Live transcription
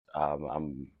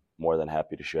I'm more than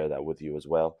happy to share that with you as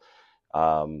well.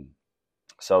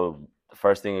 So the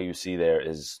first thing that you see there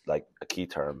is like a key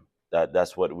term.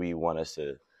 That's what I want us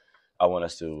to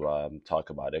talk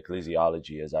about.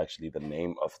 Ecclesiology is actually the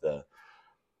name of the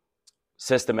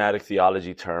systematic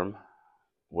theology term,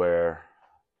 where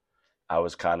I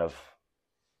was kind of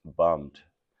bummed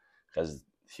because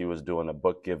he was doing a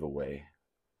book giveaway,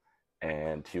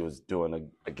 and he was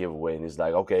doing a giveaway, and he's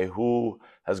like, okay, who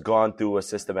has gone through a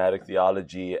systematic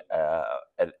theology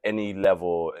at any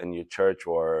level in your church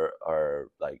or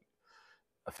like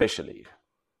officially?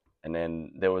 And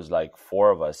then there was like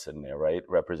 4 of us in there, right,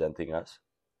 representing us.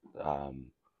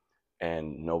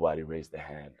 And nobody raised their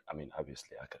hand. I mean,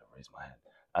 obviously, I could have raised my hand.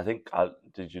 I think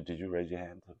did you raise your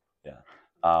hand? Yeah.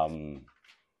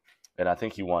 And I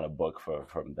think you won a book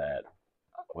from that.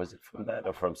 Was it from that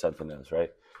or from something else,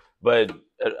 right? But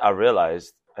I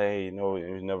realized, hey,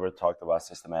 you never talked about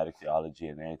systematic theology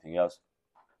and anything else.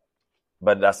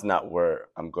 But that's not where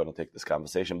I'm going to take this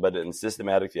conversation. But in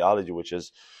systematic theology, which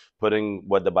is putting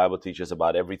what the Bible teaches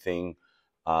about everything,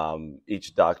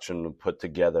 each doctrine put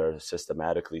together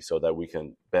systematically so that we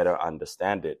can better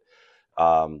understand it.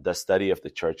 The study of the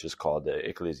church is called the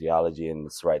ecclesiology, and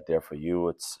it's right there for you.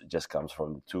 It just comes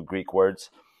from the 2 Greek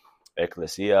words,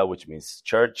 ecclesia, which means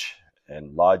church,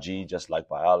 and logy, just like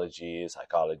biology,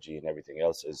 psychology, and everything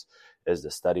else is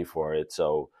the study for it.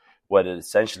 So what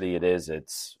essentially it is,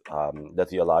 it's the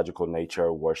theological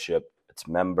nature, worship, its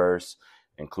members,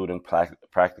 including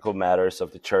practical matters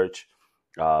of the church,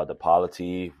 the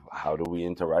polity, how do we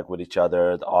interact with each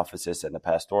other, the offices, and the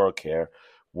pastoral care.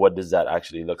 What does that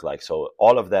actually look like? So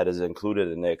all of that is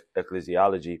included in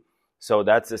ecclesiology. So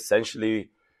that's essentially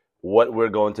what we're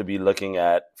going to be looking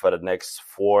at for the next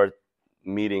 4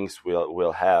 meetings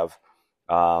we'll have,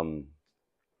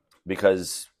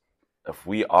 because if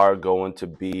we are going to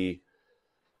be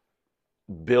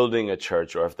building a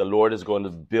church, or if the Lord is going to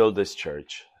build this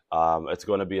church, it's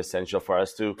going to be essential for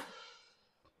us to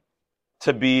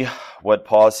be what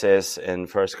Paul says in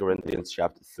 1 Corinthians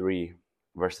chapter 3,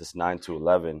 verses 9 to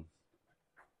 11.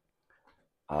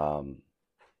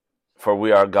 For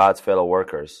we are God's fellow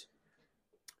workers.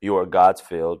 You are God's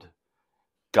field,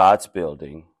 God's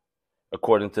building,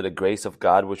 according to the grace of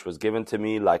God which was given to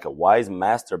me, like a wise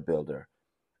master builder.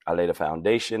 I laid a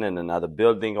foundation and another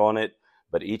building on it,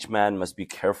 but each man must be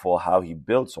careful how he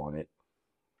builds on it.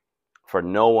 For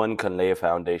no one can lay a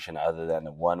foundation other than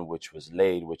the one which was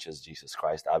laid, which is Jesus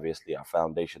Christ. Obviously, our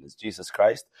foundation is Jesus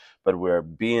Christ, but we're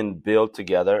being built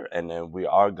together, and then we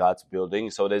are God's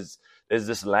building. So there's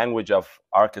this language of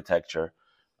architecture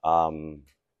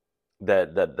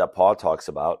that Paul talks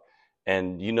about.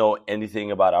 And you know anything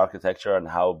about architecture and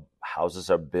how houses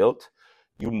are built,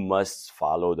 you must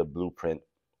follow the blueprint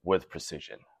with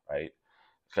precision, right?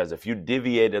 Because if you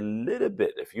deviate a little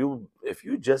bit, if you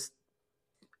just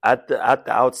at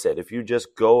the outset, if you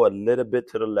just go a little bit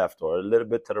to the left or a little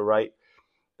bit to the right,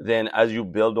 then as you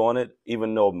build on it,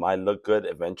 even though it might look good,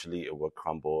 eventually it will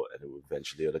crumble and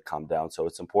eventually it'll come down. So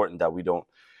it's important that we don't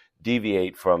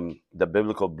deviate from the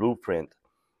biblical blueprint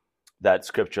that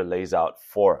Scripture lays out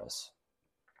for us,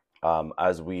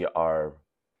 as we are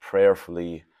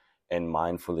prayerfully and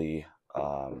mindfully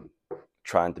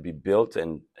trying to be built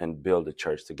and build a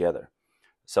church together.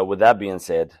 So with that being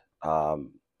said,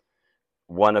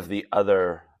 one of the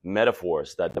other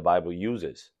metaphors that the Bible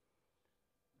uses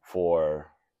for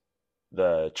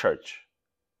the church,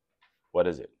 what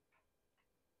is it?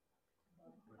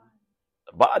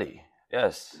 The body.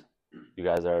 Yes, you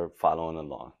guys are following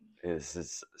along. This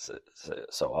is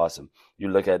so awesome. You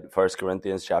look at 1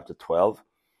 Corinthians chapter 12.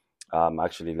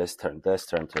 Actually, let's turn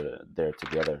to there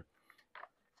together.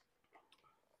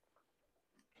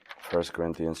 1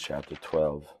 Corinthians chapter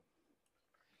 12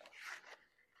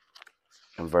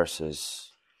 and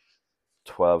verses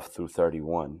 12 through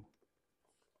 31.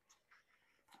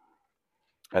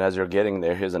 And as you're getting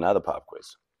there, here's another pop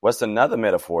quiz. What's another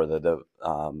metaphor that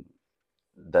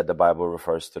the Bible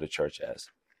refers to the church as?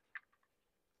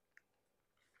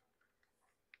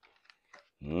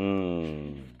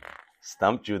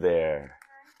 Stumped you there.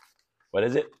 What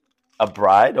is it? A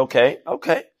bride? Okay.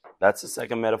 That's the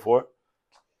second metaphor.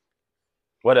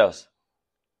 What else?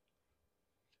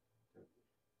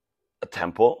 A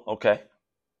temple? Okay.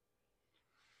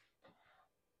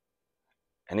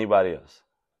 Anybody else?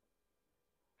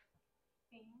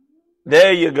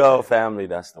 There you go, family.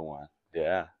 That's the one.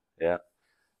 Yeah.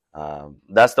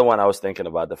 That's the one I was thinking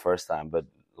about the first time, but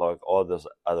like all those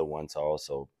other ones are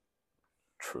also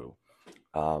true.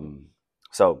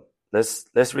 So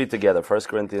let's read together 1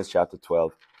 Corinthians chapter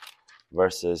 12,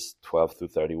 verses 12 through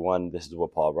 31. This is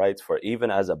what Paul writes. For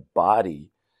even as a body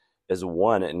is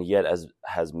one and yet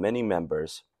has many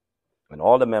members, and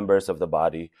all the members of the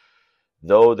body,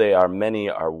 though they are many,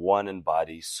 are one in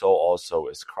body, so also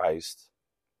is Christ.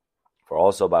 For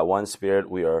also by one Spirit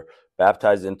we are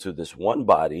baptized into this one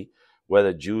body,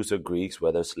 whether Jews or Greeks,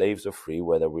 whether slaves or free,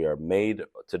 whether we are made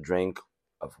to drink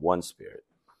of one Spirit.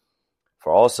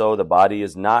 For also the body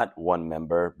is not one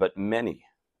member, but many.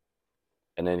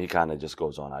 And then he kind of just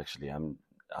goes on. Actually,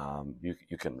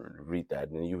 you can read that,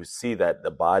 and you see that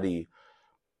the body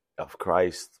of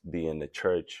Christ, being the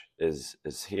church, is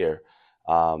here.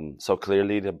 So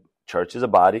clearly, the church is a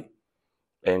body,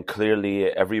 and clearly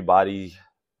every body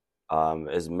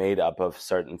is made up of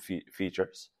certain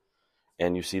features,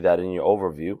 and you see that in your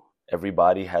overview. Every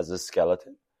body has a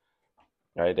skeleton,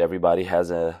 right? Everybody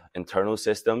has internal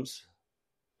systems.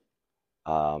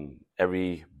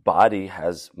 Every body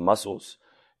has muscles,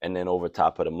 and then over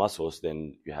top of the muscles,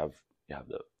 then you have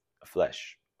the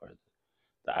flesh, or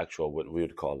the actual, what we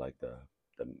would call like the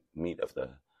meat of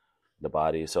the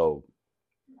body. So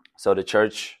the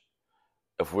church,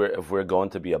 if we're going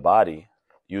to be a body,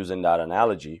 using that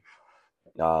analogy,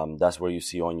 that's where you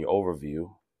see on your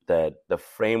overview that the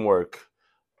framework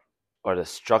or the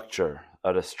structure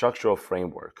or the structural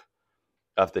framework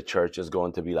of the church is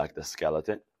going to be like the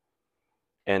skeleton,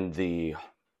 and the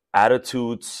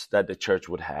attitudes that the church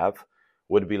would have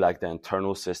would be like the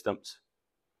internal systems.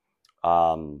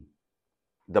 The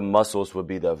muscles would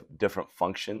be the different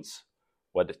functions,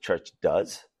 what the church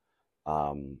does,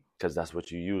 because that's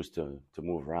what you use to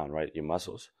move around, right? Your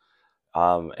muscles.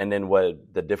 And then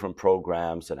what the different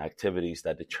programs and activities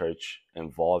that the church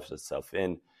involves itself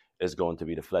in is going to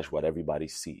be the flesh, what everybody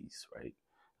sees, right?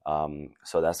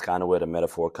 So that's kind of where the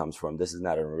metaphor comes from. This is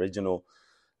not an original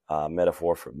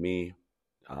metaphor for me.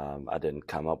 I didn't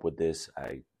come up with this.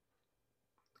 I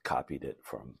copied it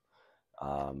from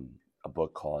a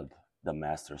book called The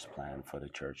Master's Plan for the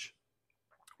Church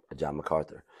by John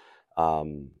MacArthur.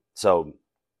 So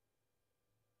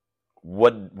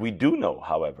what we do know,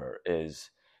 however,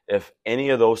 is if any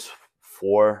of those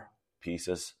four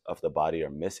pieces of the body are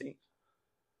missing,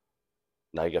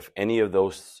 like if any of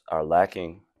those are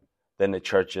lacking, then the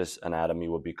church's anatomy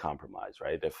will be compromised,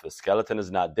 right? If the skeleton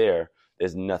is not there,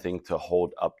 there's nothing to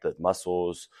hold up the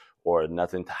muscles or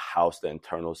nothing to house the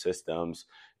internal systems,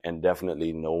 and definitely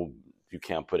you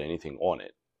can't put anything on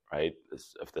it, right?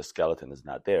 If the skeleton is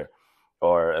not there.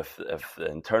 Or if the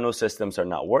internal systems are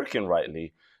not working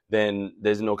rightly, then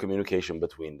there's no communication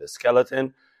between the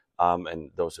skeleton,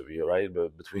 and those of you, right,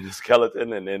 but between the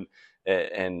skeleton and then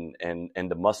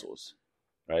and the muscles,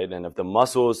 right? And if the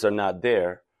muscles are not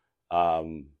there,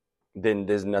 then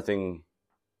there's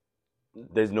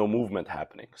no movement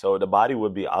happening. So the body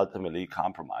would be ultimately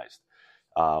compromised.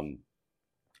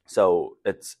 So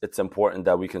it's important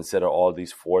that we consider all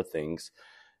these four things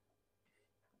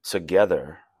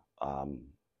together. And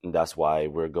that's why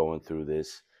we're going through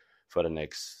this for the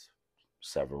next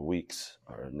several weeks,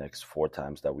 or next 4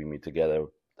 times that we meet together.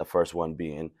 The first one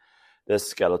being the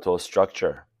skeletal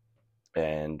structure.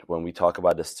 And when we talk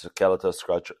about the skeletal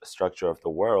structure of the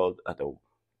world,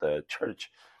 the church,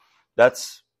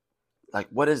 that's like,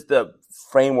 what is the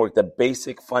framework, the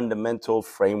basic fundamental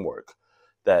framework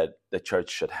that the church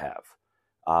should have?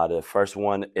 The first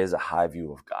one is a high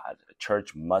view of God. A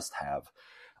church must have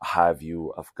a high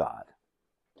view of God.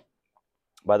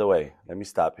 By the way, let me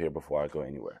stop here before I go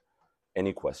anywhere.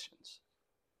 Any questions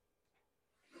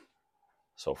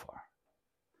so far?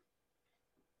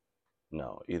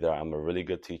 No, either I'm a really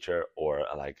good teacher, or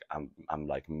like I'm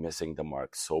like missing the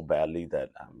mark so badly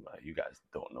that you guys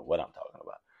don't know what I'm talking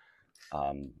about.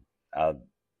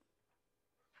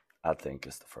 I think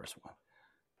it's the first one.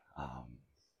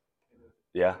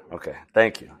 Yeah, okay.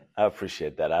 Thank you. I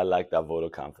appreciate that. I like that vote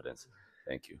of confidence.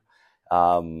 Thank you.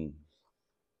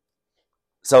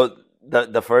 So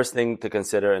the first thing to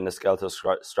consider in the skeletal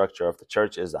structure of the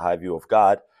church is the high view of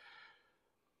God,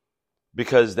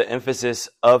 because the emphasis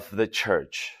of the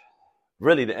church,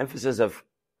 really the emphasis of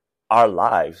our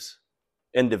lives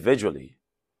individually,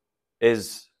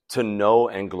 is to know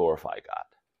and glorify God,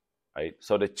 right?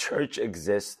 So the church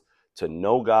exists to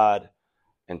know God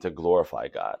and to glorify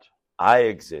God. I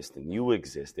exist and you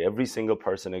exist. Every single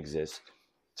person exists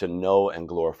to know and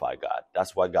glorify God.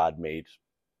 That's why God made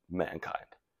mankind,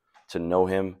 to know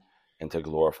him and to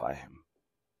glorify him.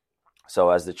 So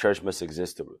as the church must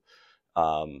exist to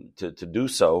do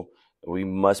so, we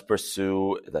must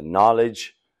pursue the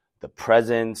knowledge, the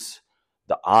presence,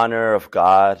 the honor of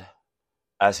God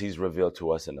as he's revealed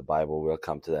to us in the Bible. We'll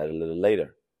come to that a little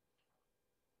later.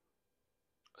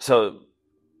 So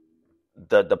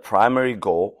the primary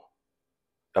goal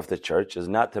of the church is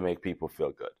not to make people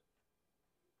feel good.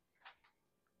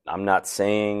 I'm not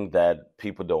saying that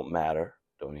people don't matter.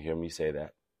 Don't hear me say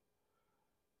that.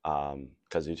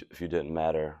 Because if you didn't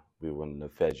matter, we wouldn't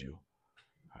have fed you,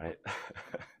 right?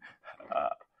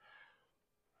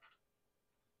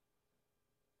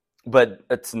 But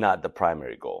it's not the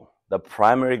primary goal. The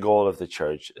primary goal of the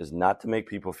church is not to make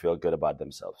people feel good about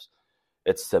themselves.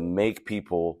 It's to make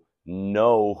people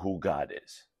know who God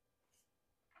is.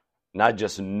 Not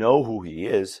just know who he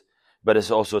is, but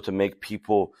it's also to make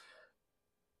people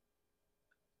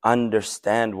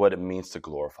understand what it means to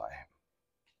glorify him.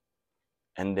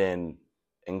 And then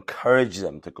encourage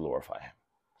them to glorify him.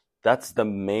 That's the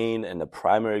main and the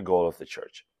primary goal of the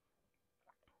church.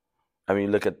 I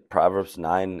mean, look at Proverbs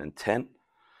 9 and 10.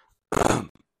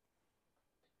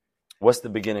 What's the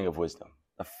beginning of wisdom?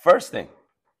 The first thing,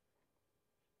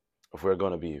 if we're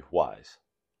going to be wise,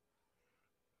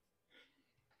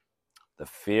 the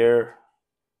fear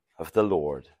of the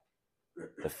Lord,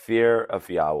 the fear of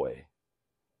Yahweh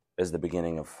is the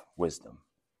beginning of wisdom.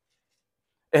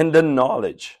 And the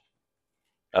knowledge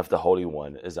of the Holy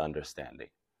One is understanding.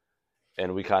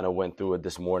 And we kind of went through it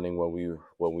this morning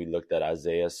when we looked at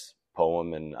Isaiah's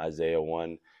poem in Isaiah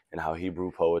 1 and how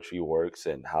Hebrew poetry works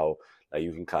and how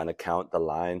you can kind of count the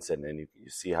lines and then you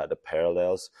see how the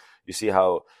parallels. You see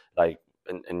how, like,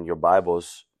 in your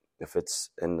Bibles, if it's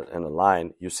in a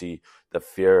line, you see the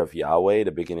fear of Yahweh,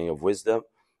 the beginning of wisdom,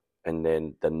 and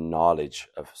then the knowledge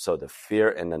of. So the fear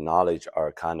and the knowledge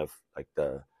are kind of like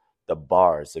the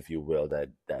bars, if you will, that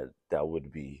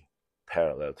would be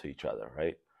parallel to each other,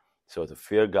 right? So to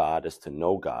fear God is to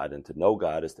know God, and to know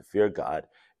God is to fear God,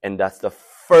 and that's the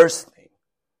first thing.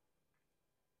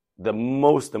 The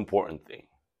most important thing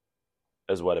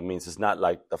is what it means. It's not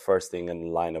like the first thing in the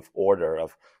line of order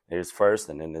of here's first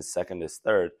and then the second is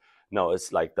third. No,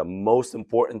 it's like the most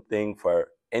important thing for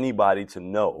anybody to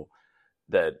know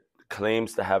that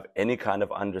claims to have any kind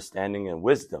of understanding and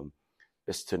wisdom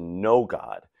is to know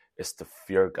God, is to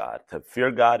fear God. To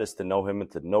fear God is to know him, and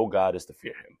to know God is to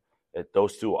fear him.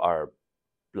 Those two are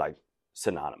like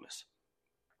synonymous.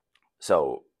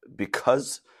 So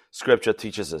because Scripture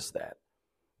teaches us that,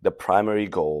 the primary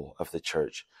goal of the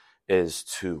church is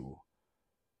to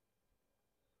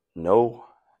know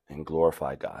and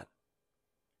glorify God.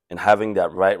 And having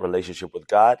that right relationship with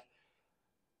God,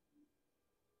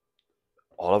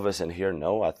 all of us in here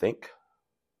know, I think,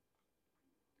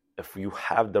 if you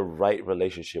have the right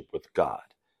relationship with God,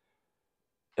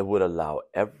 it would allow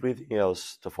everything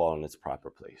else to fall in its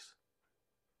proper place.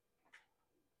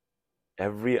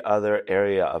 Every other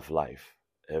area of life,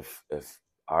 if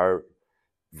our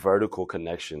vertical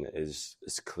connection is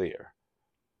clear,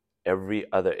 every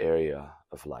other area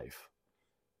of life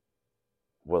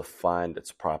will find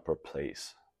its proper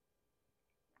place.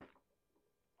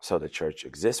 So the church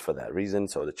exists for that reason.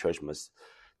 So the church must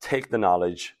take the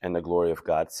knowledge and the glory of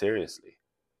God seriously.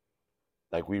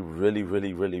 Like, we really,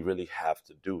 really, really, really have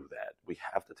to do that. We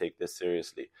have to take this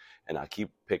seriously. And I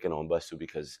keep picking on Bustu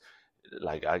because,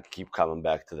 like, I keep coming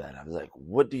back to that. I was like,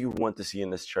 what do you want to see in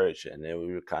this church? And then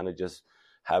we were kind of just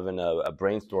having a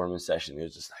brainstorming session. It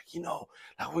was just like,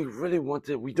 like, we really want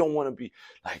to, we don't want to be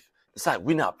like, it's like,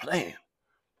 we're not playing.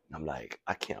 I'm like,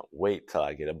 I can't wait till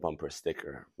I get a bumper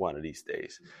sticker one of these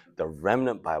days. The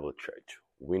Remnant Bible Church,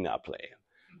 we're not playing.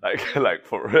 Like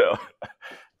for real.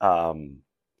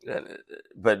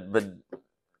 But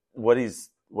what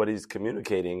he's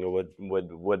communicating, or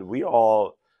what we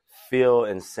all feel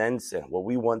and sense and what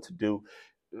we want to do,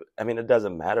 I mean, it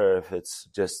doesn't matter if it's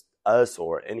just us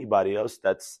or anybody else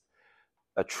that's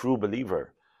a true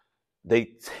believer.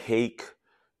 They take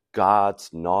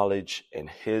God's knowledge and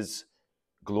his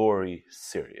glory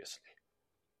seriously.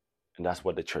 And that's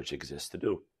what the church exists to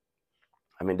do.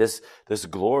 I mean, this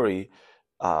glory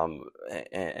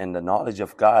and the knowledge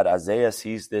of God, Isaiah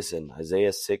sees this in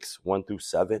Isaiah 6,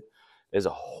 1-7. There's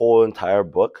a whole entire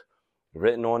book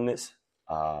written on this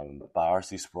by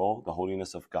R.C. Sproul, The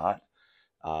Holiness of God.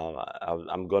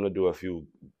 I'm going to do a few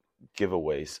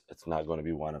giveaways. It's not going to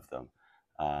be one of them,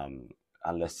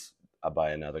 unless I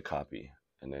buy another copy,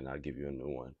 and then I'll give you a new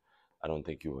one. I don't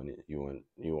think you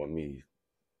want me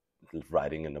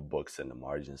writing in the books and the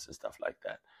margins and stuff like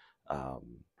that. I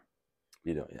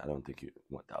don't think you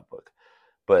want that book.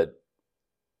 But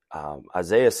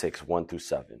Isaiah 6,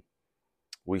 1-7,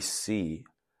 we see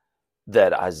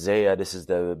that Isaiah, this is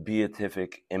the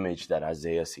beatific image that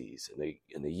Isaiah sees.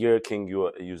 In the year King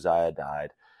Uzziah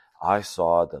died, I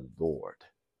saw the Lord.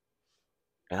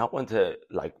 And I want to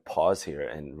pause here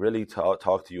and really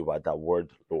talk to you about that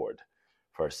word Lord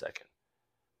for a second.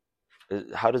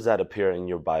 How does that appear in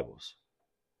your Bibles?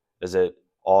 Is it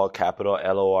all capital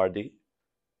Lord?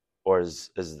 Or is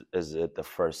it the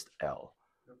first L?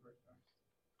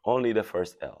 Only the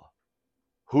first L.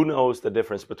 Who knows the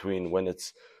difference between when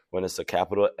it's a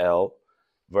capital L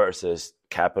versus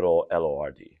capital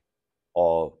LORD,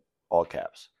 all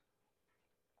caps?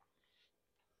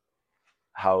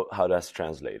 How that's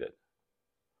translated?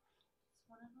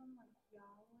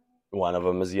 One of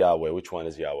them is Yahweh. Which one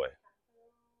is Yahweh?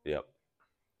 Yep.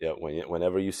 Yeah.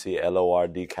 Whenever you see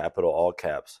LORD capital all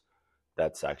caps,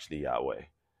 that's actually Yahweh.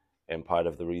 And part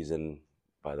of the reason,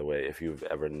 by the way, if you've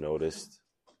ever noticed,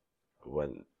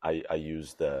 when I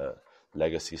use the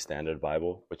Legacy Standard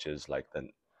Bible, which is like the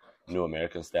New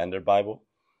American Standard Bible,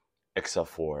 except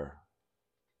for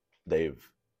they've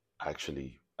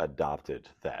actually adopted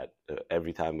that.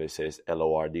 Every time they say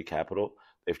LORD capital,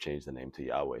 they've changed the name to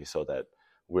Yahweh so that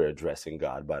we're addressing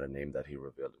God by the name that he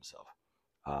revealed himself.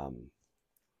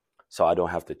 So I don't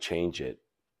have to change it.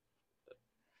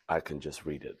 I can just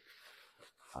read it.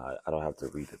 I don't have to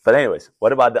read it. But anyways,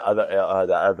 what about the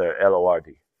other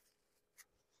LORD?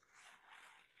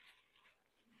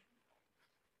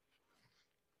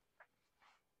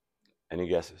 Any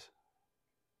guesses?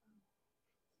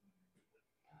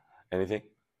 Anything?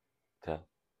 Tell.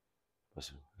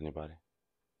 Listen, anybody?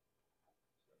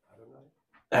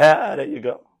 Ah, there you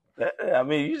go. I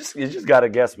mean, you just gotta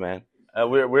guess, man.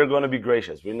 We're going to be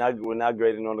gracious. We're not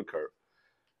grading on the curve.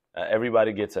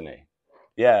 Everybody gets an A.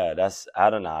 Yeah, that's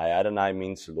Adonai. Adonai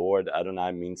means Lord.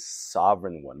 Adonai means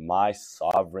sovereign one. My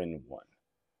sovereign one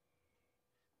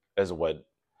is what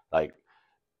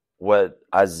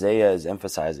Isaiah is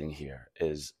emphasizing here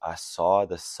is I saw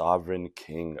the sovereign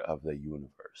king of the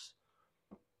universe.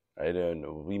 Right?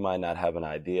 And we might not have an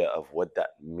idea of what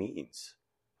that means,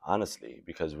 honestly,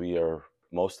 because we are,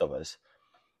 most of us,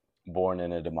 born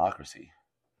in a democracy.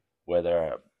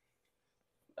 Whether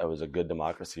it was a good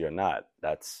democracy or not,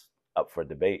 that's up for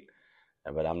debate.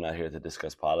 But I'm not here to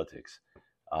discuss politics.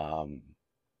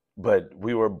 But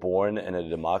we were born in a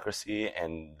democracy,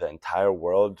 and the entire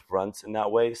world runs in that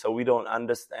way. So we don't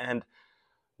understand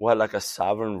what like a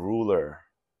sovereign ruler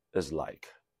is like.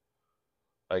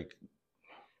 Like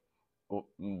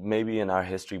maybe in our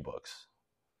history books.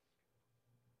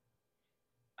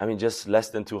 I mean, just less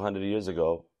than 200 years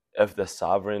ago, if the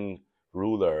sovereign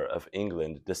ruler of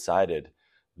England decided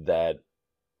that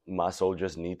my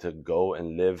soldiers need to go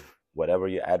and live whatever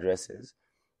your address is,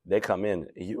 they come in,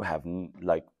 you have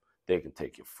like, they can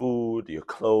take your food, your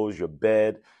clothes, your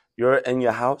bed. You're in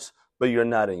your house, but you're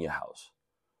not in your house.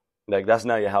 Like, that's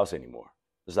not your house anymore.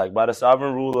 It's like, by the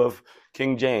sovereign rule of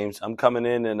King James, I'm coming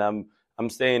in and I'm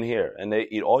staying here. And they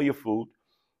eat all your food.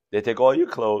 They take all your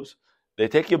clothes. They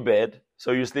take your bed.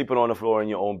 So you're sleeping on the floor in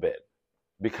your own bed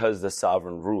because the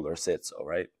sovereign ruler said so,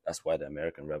 right? That's why the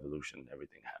American Revolution and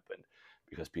everything happened,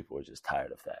 because people were just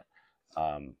tired of that.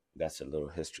 That's a little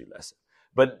history lesson.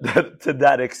 But to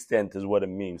that extent is what it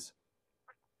means,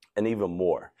 and even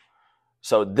more.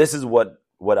 So this is what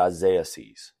Isaiah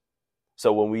sees.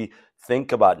 So when we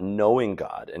think about knowing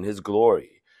God and his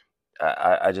glory,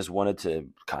 I just wanted to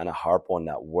kind of harp on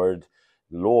that word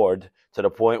Lord, to the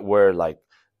point where like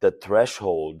the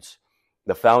thresholds,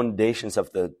 the foundations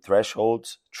of the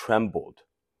thresholds trembled,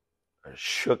 or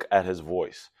shook at his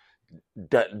voice.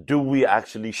 Do we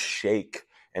actually shake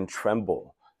and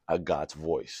tremble at God's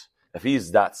voice? If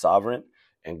he's that sovereign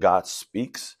and God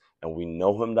speaks and we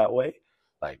know him that way,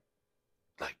 like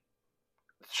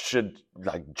should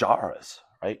like jar us,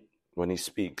 right? When he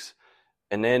speaks.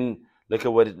 And then look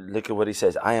at what he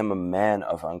says. I am a man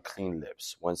of unclean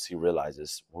lips. Once he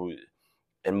realizes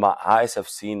and my eyes have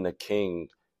seen the King,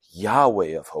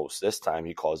 Yahweh of hosts. This time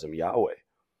he calls him Yahweh,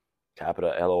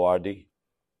 capital LORD.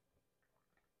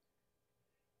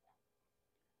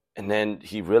 And then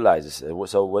he realizes it.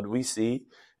 So what we see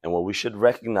and what we should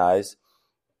recognize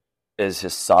is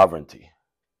his sovereignty,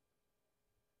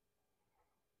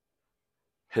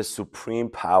 his supreme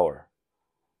power,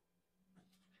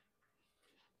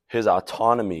 his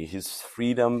autonomy, his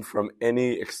freedom from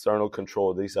any external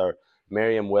control. These are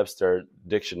Merriam-Webster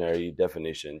dictionary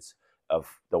definitions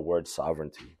of the word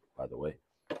sovereignty, by the way.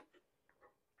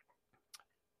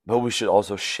 But we should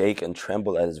also shake and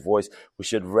tremble at his voice. We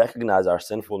should recognize our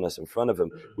sinfulness in front of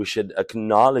him. We should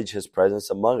acknowledge his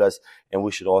presence among us. And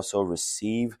we should also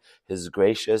receive his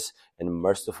gracious and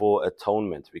merciful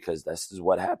atonement, because this is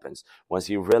what happens. Once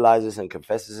he realizes and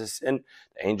confesses his sin,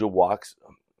 the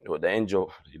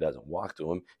angel he doesn't walk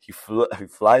to him. He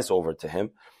flies over to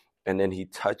him, and then he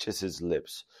touches his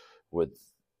lips with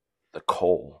the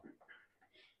coal.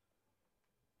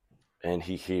 And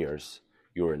he hears,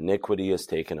 your iniquity is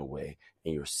taken away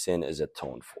and your sin is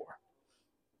atoned for.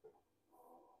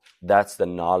 That's the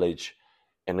knowledge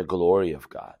and the glory of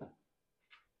God.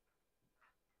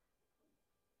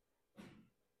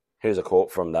 Here's a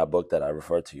quote from that book that I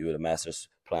referred to you, The Master's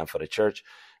Plan for the Church.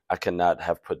 I cannot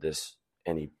have put this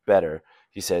any better.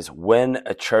 He says, when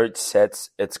a church sets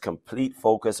its complete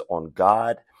focus on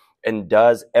God and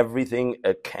does everything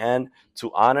it can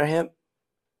to honor him,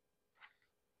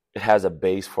 it has a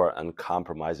base for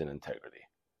uncompromising integrity.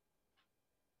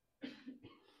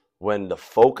 When the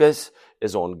focus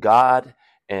is on God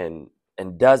and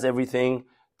does everything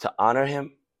to honor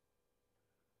him,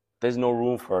 there's no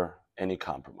room for any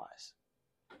compromise.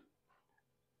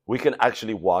 We can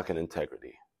actually walk in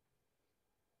integrity.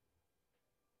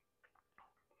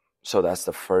 So that's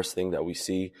the first thing that we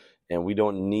see. And we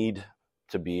don't need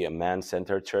to be a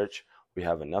man-centered church. We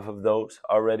have enough of those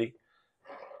already.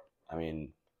 I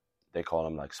mean, they call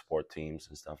them like sport teams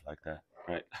and stuff like that,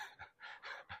 right?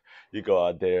 You go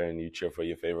out there and you cheer for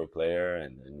your favorite player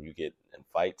and you get in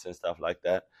fights and stuff like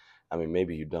that. I mean,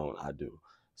 maybe you don't. I do.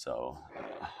 So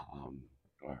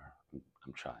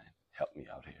I'm trying. Help me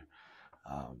out here.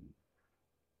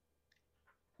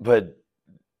 But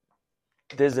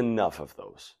there's enough of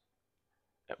those.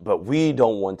 But we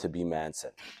don't want to be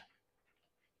man-centered.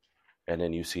 And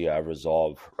then you see our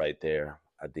resolve right there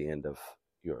at the end of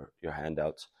your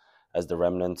handouts. As the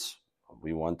remnants,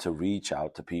 we want to reach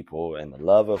out to people in the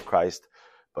love of Christ,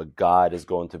 but God is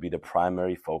going to be the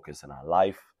primary focus in our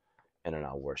life and in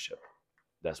our worship.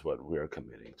 That's what we're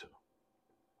committing to.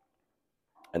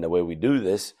 And the way we do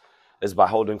this is by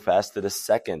holding fast to the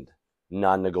second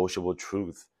non-negotiable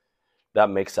truth that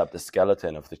makes up the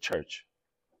skeleton of the church,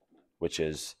 which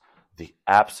is the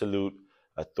absolute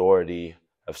authority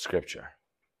of Scripture.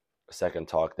 The second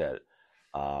talk that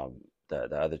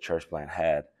the other church plant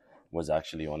had was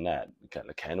actually on that.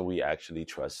 Can we actually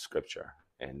trust Scripture?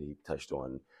 And he touched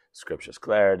on Scripture's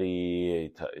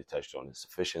clarity. He touched on its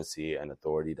sufficiency and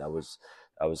authority. That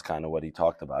was kind of what he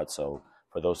talked about. So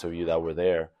for those of you that were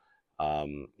there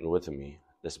with me,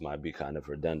 this might be kind of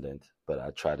redundant, but I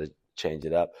try to change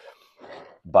it up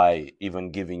by even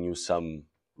giving you some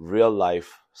real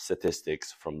life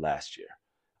statistics from last year.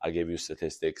 I gave you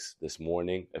statistics this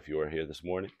morning, if you were here this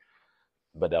morning,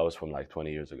 but that was from like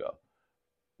 20 years ago.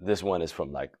 This one is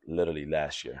from like literally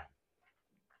last year.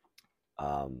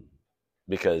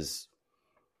 Because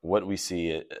what we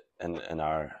see in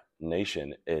our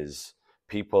nation is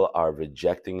people are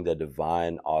rejecting the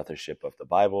divine authorship of the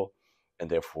Bible and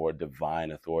therefore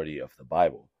divine authority of the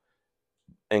Bible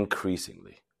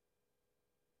increasingly.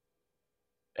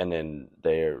 And then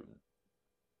they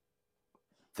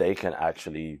can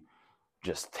actually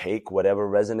just take whatever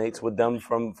resonates with them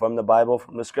from the Bible,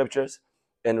 from the Scriptures,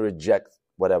 and reject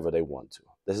whatever they want to.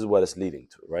 This is what it's leading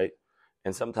to, right?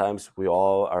 And sometimes we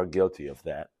all are guilty of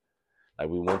that. Like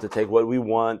we want to take what we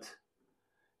want,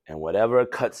 and whatever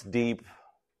cuts deep,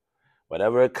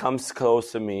 whatever comes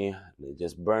close to me, it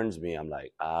just burns me. I'm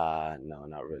like, no,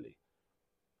 not really.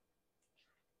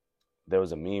 There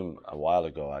was a meme a while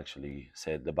ago actually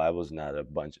said the Bible's not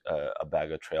a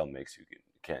bag of trail mix. You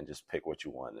can't just pick what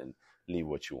you want and leave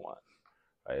what you want,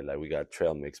 right? Like we got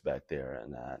trail mix back there,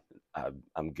 and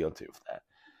I'm guilty of that.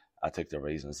 I took the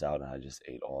raisins out and I just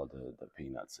ate all the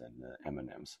peanuts and the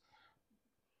M&Ms,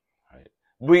 right?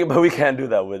 But we can't do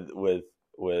that with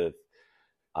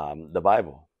the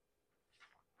Bible.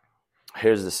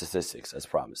 Here's the statistics as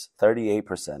promised.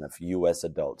 38% of U.S.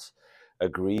 adults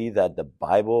agree that the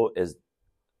Bible is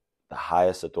the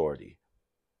highest authority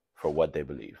for what they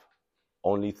believe.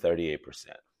 Only 38%.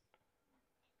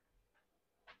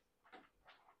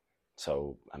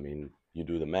 So, I mean, you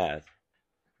do the math,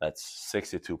 that's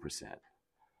 62%.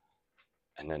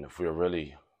 And then if we're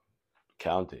really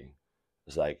counting,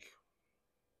 it's like,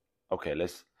 okay,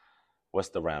 what's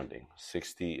the rounding?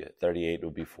 38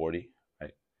 would be 40,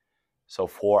 right? So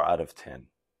 4 out of 10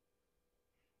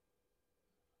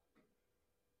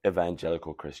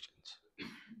 evangelical Christians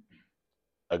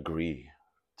agree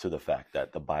to the fact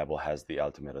that the Bible has the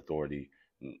ultimate authority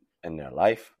in their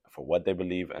life for what they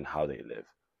believe and how they live.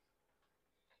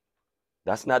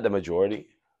 That's not the majority,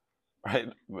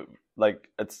 right? Like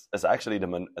it's actually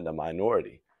the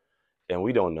minority, and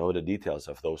we don't know the details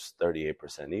of those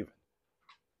 38% even.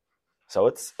 So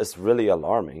it's really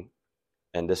alarming.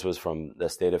 And this was from the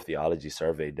State of Theology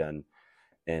survey done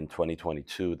in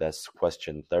 2022. That's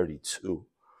question 32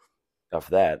 of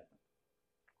that.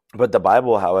 But the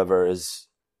Bible, however, is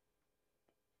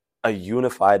a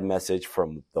unified message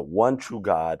from the one true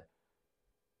God,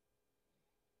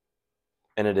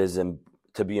 and it is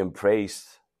to be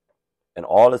embraced in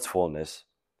all its fullness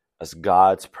as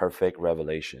God's perfect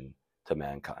revelation to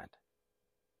mankind.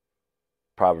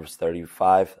 Proverbs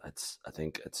 35, I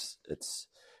think it's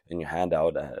in your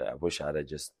handout. I wish I had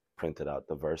just printed out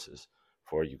the verses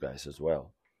for you guys as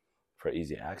well. for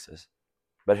easy access.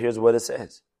 But here's what it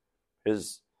says.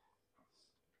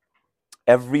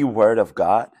 Every word of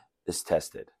God is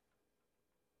tested.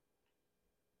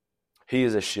 He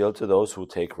is a shield to those who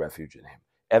take refuge in him.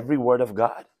 Every word of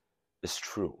God is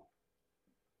true.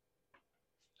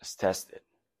 It's tested.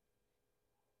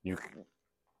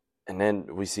 And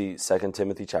then we see 2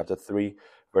 Timothy chapter 3,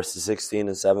 verses 16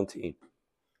 and 17.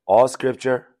 All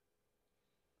scripture,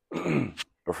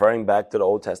 referring back to the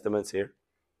Old Testaments here,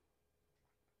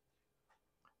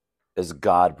 is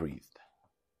God-breathed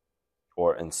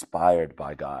or inspired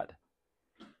by God.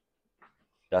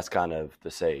 That's kind of to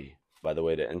say, by the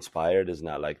way, the inspired is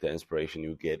not like the inspiration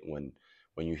you get when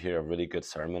you hear a really good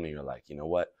sermon and you're like, you know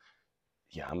what?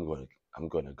 Yeah, I'm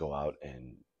going to go out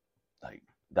and like,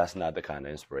 that's not the kind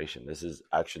of inspiration. This is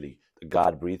actually the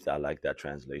God-breathed. I like that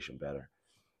translation better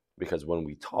because when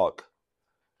we talk,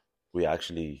 we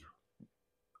actually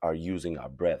are using our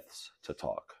breaths to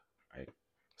talk, right?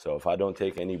 So if I don't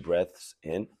take any breaths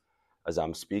in as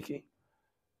I'm speaking,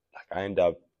 like I end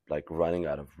up like running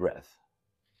out of breath.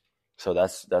 So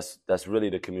that's really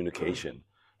the communication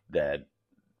that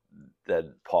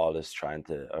Paul is trying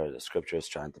to, or the scripture is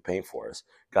trying to paint for us.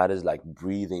 God is like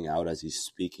breathing out as he's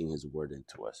speaking his word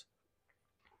into us,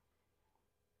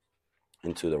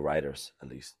 into the writers, at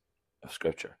least, of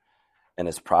scripture. And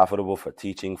it's profitable for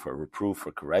teaching, for reproof,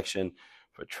 for correction,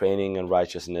 for training in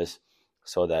righteousness,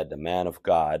 so that the man of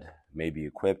God may be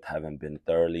equipped, having been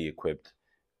thoroughly equipped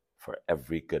for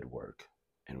every good work.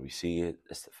 And we see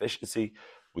its efficiency.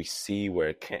 We see where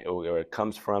it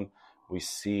comes from. We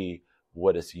see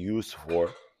what it's used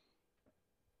for.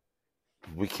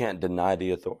 We can't deny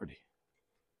the authority.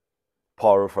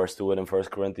 Paul refers to it in 1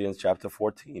 Corinthians chapter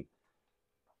 14,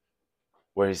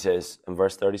 where he says, in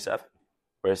verse 37,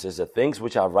 where it says, the things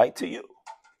which I write to you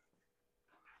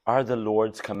are the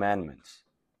Lord's commandments.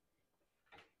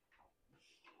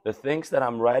 The things that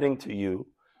I'm writing to you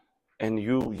and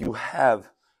you have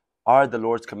are the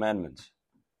Lord's commandments.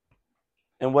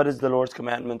 And what does the Lord's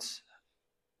commandments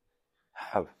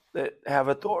have? They have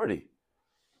authority.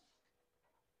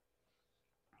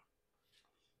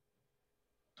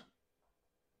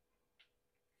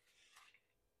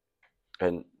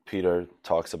 And Peter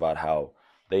talks about how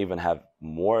they even have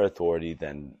more authority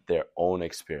than their own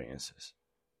experiences.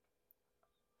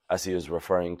 As he was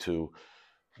referring to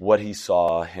what he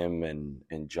saw him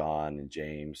and John and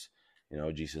James,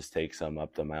 Jesus takes them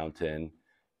up the mountain,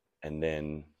 and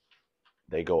then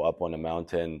they go up on the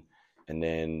mountain, and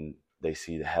then they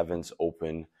see the heavens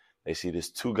open. They see these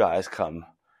two guys come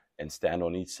and stand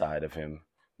on each side of him,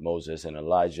 Moses and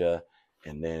Elijah,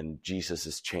 and then Jesus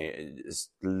is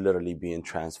literally being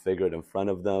transfigured in front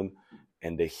of them,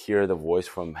 and they hear the voice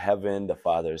from heaven. The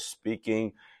Father is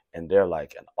speaking, and they're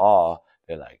like in awe.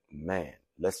 They're like, man,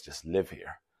 let's just live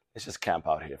here. Let's just camp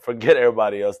out here. Forget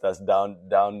everybody else that's down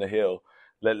the hill.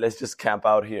 Let's just camp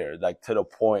out here. Like, to the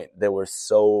point they were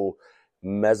so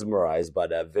mesmerized by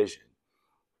that vision,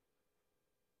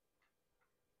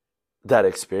 that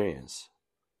experience.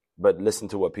 But listen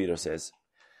to what Peter says.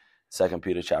 2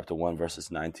 Peter chapter 1,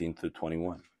 verses 19 through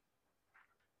 21.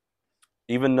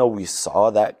 Even though we saw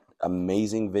that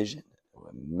amazing vision,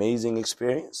 amazing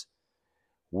experience,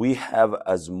 we have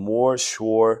as more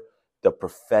sure the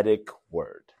prophetic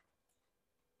word.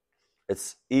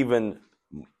 It's even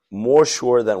more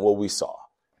sure than what we saw.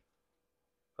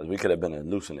 Because we could have been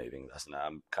hallucinating.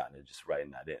 I'm kind of just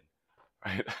writing that in,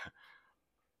 right?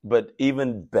 But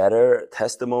even better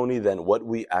testimony than what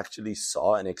we actually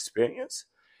saw and experienced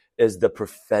is the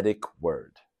prophetic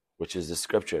word, which is the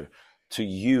scripture, to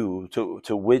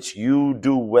which you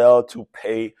do well to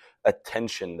pay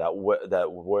attention. That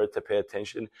word to pay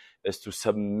attention is to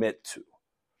submit to.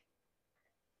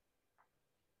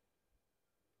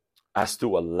 As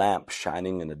to a lamp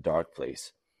shining in a dark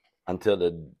place, until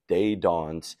the day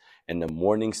dawns and the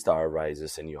morning star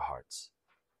rises in your hearts.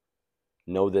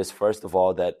 Know this, first of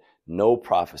all, that no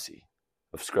prophecy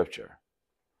of Scripture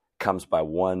comes by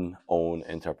one own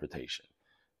interpretation.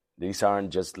 These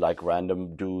aren't just like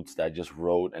random dudes that just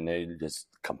wrote and they just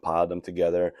compiled them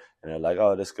together and they're like,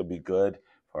 oh, this could be good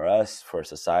for us, for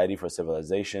society, for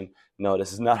civilization. No,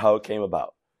 this is not how it came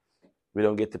about. We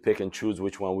don't get to pick and choose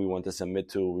which one we want to submit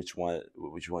to, which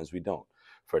ones we don't.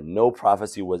 For no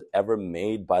prophecy was ever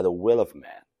made by the will of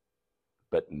man,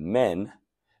 but men,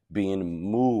 being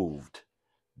moved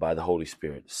by the Holy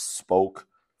Spirit, spoke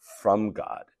from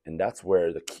God. And that's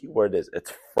where the key word is.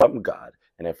 It's from God.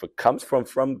 And if it comes from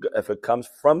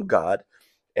God,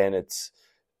 and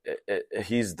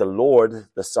He's the Lord,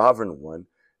 the sovereign one,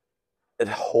 it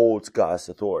holds God's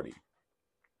authority.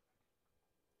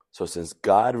 So since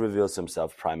God reveals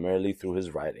himself primarily through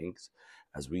his writings,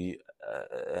 as we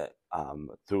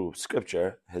through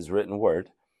scripture, his written word,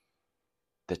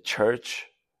 the church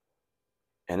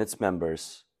and its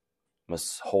members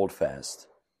must hold fast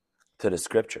to the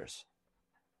scriptures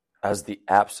as the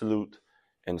absolute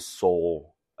and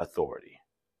sole authority.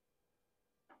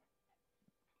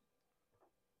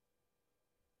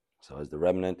 So as the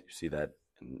remnant, you see that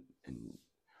in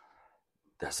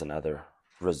that's another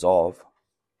resolve.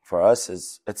 For us,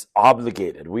 it's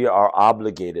obligated. We are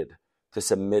obligated to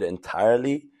submit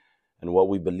entirely in what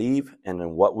we believe and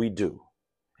in what we do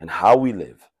and how we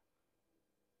live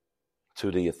to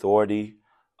the authority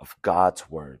of God's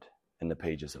word in the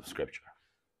pages of Scripture.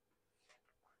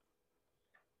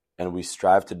 And we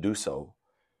strive to do so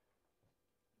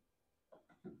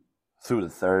through the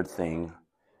third thing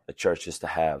the church is to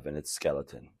have in its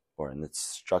skeleton or in its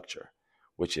structure,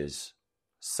 which is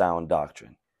sound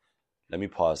doctrine. Let me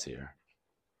pause here.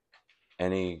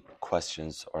 Any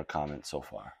questions or comments so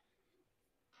far?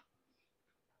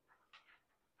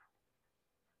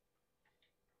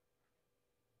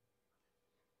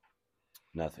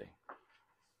 Nothing.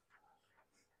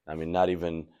 I mean, not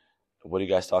even, what are you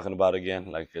guys talking about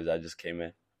again? Like, because I just came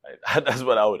in. Like, that's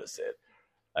what I would have said.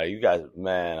 Like, you guys,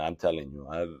 man, I'm telling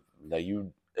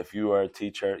you, if you are a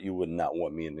teacher, you would not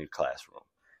want me in the classroom.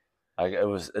 Like,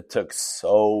 it took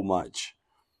so much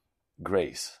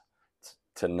grace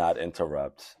to not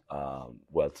interrupt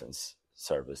Welton's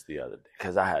service the other day,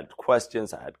 because I had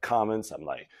questions, I had comments. I'm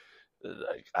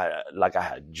I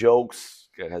had jokes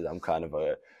because I'm kind of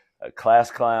a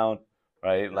class clown,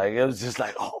 right? Like, it was just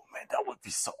like, oh man, that would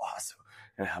be so awesome.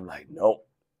 And I'm like, nope,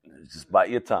 just bite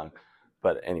your tongue.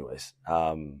 But anyways,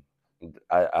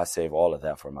 I save all of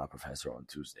that for my professor on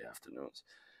Tuesday afternoons.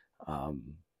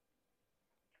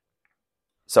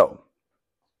 So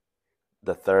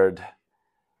the third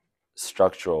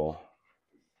structural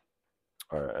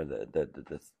or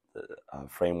the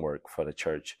framework for the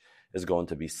church is going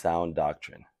to be sound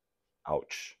doctrine.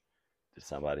 Ouch. Did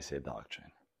somebody say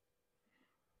doctrine?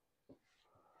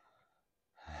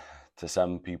 To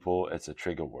some people, it's a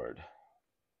trigger word,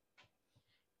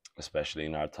 especially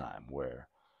in our time where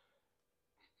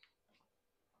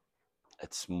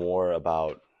it's more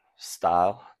about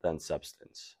style than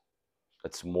substance.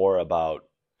 It's more about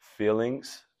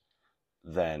feelings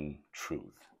than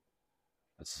truth.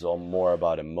 It's all more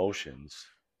about emotions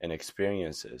and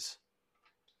experiences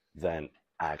than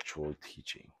actual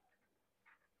teaching,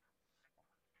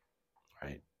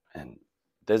 right? And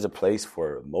there's a place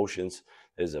for emotions.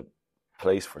 There's a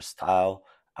place for style,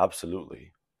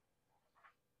 absolutely.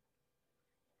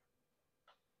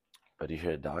 But you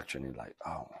hear doctrine, you're like,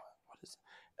 oh, what is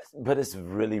it? But it's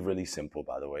really, really simple,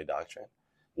 by the way, doctrine.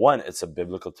 One, it's a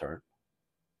biblical term,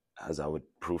 as I would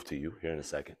prove to you here in a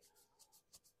second.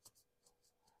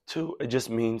 Two, it just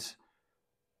means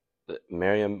that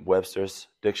Merriam-Webster's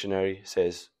dictionary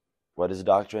says, what is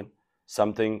doctrine?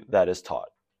 Something that is taught.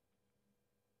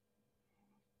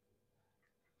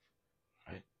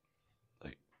 Right?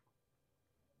 Like,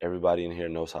 everybody in here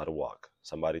knows how to walk.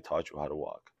 Somebody taught you how to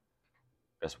walk.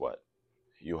 Guess what?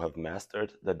 You have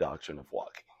mastered the doctrine of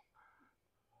walking.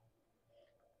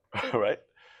 Right?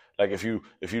 Like, if you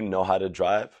know how to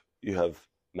drive, you have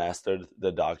mastered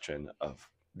the doctrine of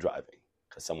driving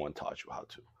because someone taught you how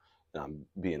to. And I'm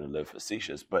being a little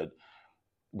facetious, but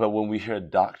when we hear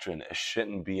doctrine, it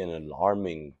shouldn't be an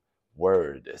alarming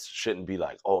word. It shouldn't be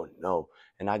like, oh no.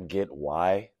 And I get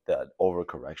why that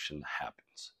overcorrection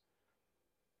happens,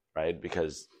 right?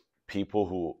 Because people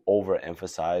who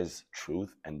overemphasize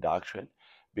truth and doctrine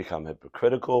become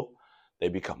hypocritical. They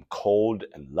become cold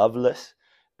and loveless.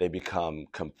 They become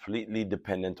completely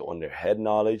dependent on their head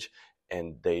knowledge,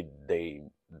 and they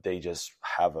just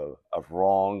have a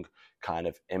wrong kind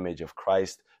of image of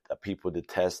Christ that people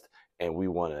detest, and we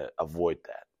want to avoid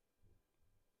that.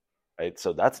 Right?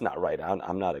 So that's not right.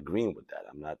 I'm not agreeing with that.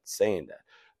 I'm not saying that.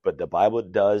 But the Bible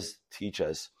does teach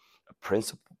us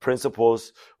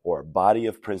principles or a body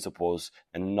of principles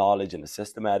and knowledge in a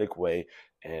systematic way,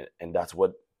 and that's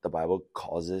what the Bible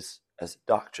calls as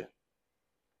doctrine.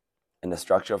 And the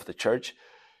structure of the church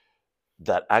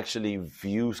that actually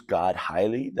views God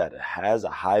highly, that has a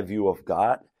high view of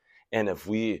God. And if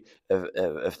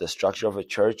the structure of a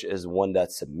church is one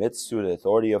that submits to the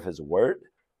authority of his word,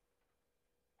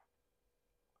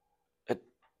 it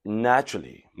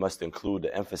naturally must include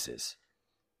the emphasis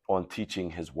on teaching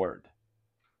his word,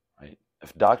 right?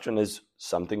 If doctrine is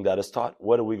something that is taught,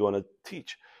 what are we going to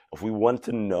teach? If we want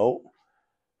to know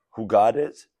who God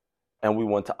is, and we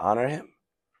want to honor him,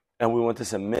 and we want to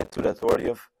submit to the authority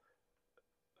of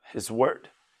his word,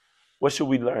 what should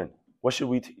we learn? What should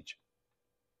we teach?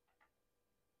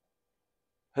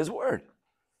 His word.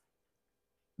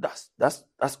 That's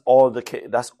all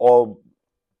that's all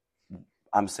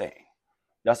I'm saying.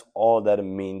 That's all that it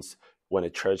means when a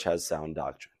church has sound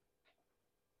doctrine.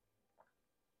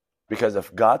 Because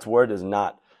if God's word is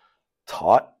not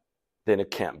taught, then it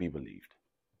can't be believed.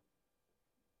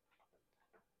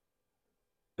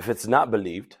 If it's not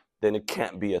believed, then it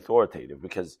can't be authoritative,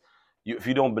 because if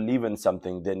you don't believe in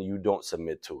something, then you don't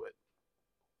submit to it.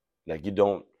 Like, you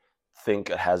don't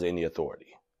think it has any authority.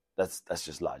 That's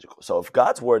just logical. So if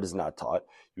God's word is not taught,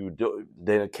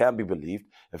 then it can't be believed.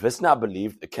 If it's not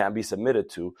believed, it can't be submitted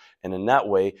to. And in that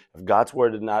way, if God's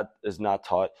word is not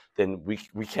taught, then we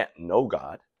can't know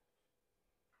God.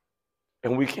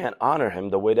 And we can't honor him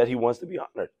the way that he wants to be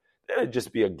honored. That would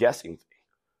just be a guessing thing.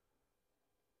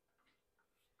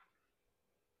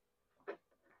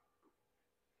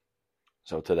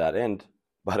 So to that end,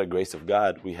 by the grace of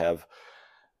God, we have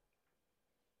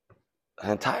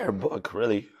an entire book,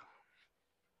 really,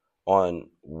 on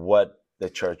what the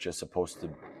church is supposed to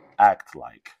act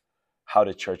like, how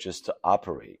the church is to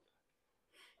operate.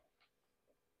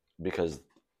 Because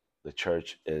the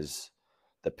church is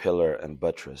the pillar and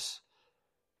buttress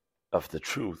of the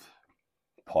truth,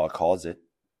 Paul calls it,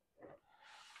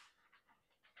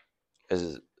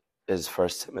 is 1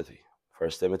 Timothy. 1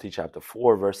 Timothy chapter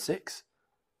 4, verse 6.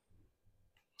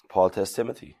 Paul tells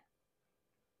Timothy,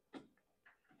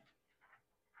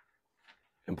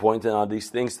 and pointing out these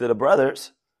things to the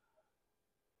brothers,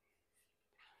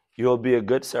 you will be a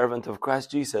good servant of Christ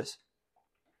Jesus.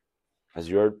 As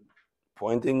you're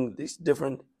pointing these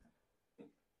different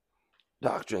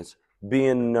doctrines,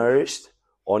 being nourished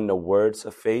on the words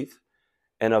of faith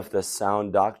and of the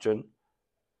sound doctrine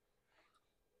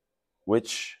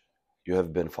which you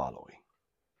have been following.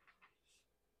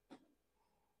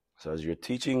 So as you're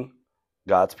teaching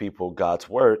God's people God's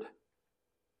word,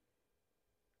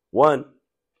 one,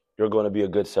 you're going to be a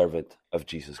good servant of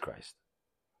Jesus Christ.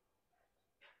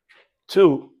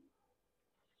 Two,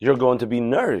 you're going to be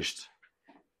nourished.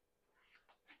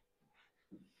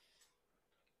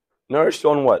 Nourished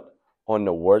on what? On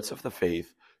the words of the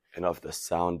faith and of the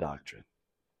sound doctrine.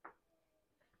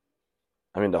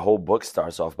 I mean, the whole book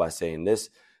starts off by saying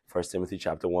this, 1 Timothy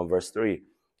chapter 1, verse 3.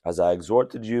 As I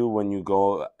exhorted you when you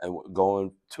go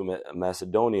to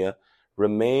Macedonia,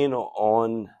 remain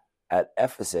on at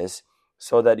Ephesus,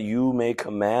 so that you may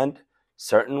command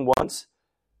certain ones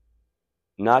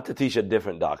not to teach a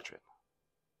different doctrine.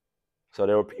 So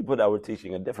there were people that were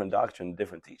teaching a different doctrine,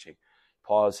 different teaching.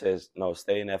 Paul says, no,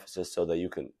 stay in Ephesus so that you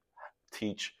can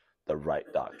teach the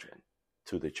right doctrine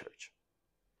to the church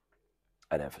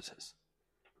at Ephesus.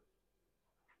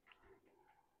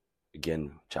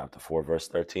 Again, chapter 4, verse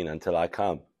 13, until I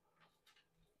come.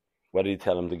 What did he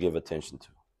tell him to give attention to?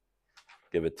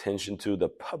 Give attention to the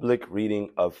public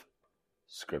reading of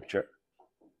Scripture,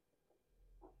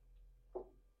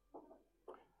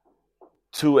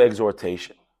 to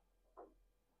exhortation,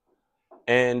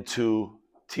 and to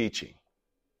teaching.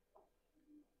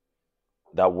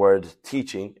 That word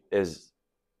teaching is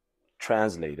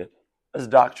translated as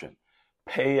doctrine.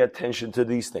 Pay attention to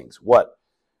these things. What?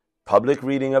 Public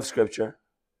reading of Scripture.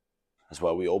 That's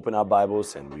why we open our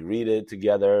Bibles and we read it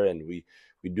together and we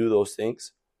do those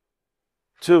things.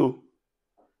 2,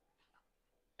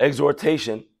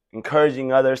 exhortation,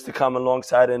 encouraging others to come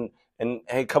alongside and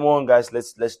hey, come on guys,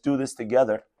 let's do this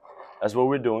together. That's what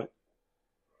we're doing.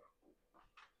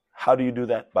 How do you do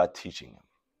that? By teaching them,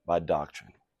 by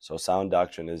doctrine. So sound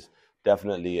doctrine is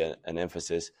definitely an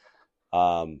emphasis.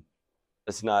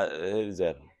 It's not, is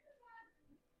that,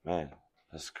 man,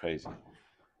 that's crazy.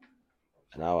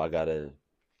 Now I gotta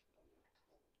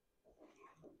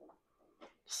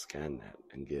scan that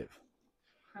and give.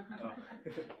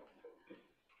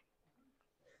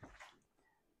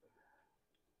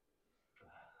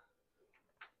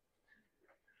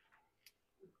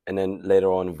 And then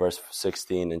later on in verse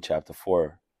 16 in chapter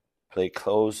 4, pay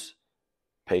close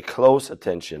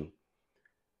attention.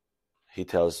 He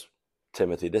tells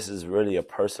Timothy, this is really a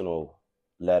personal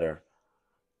letter.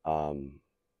 And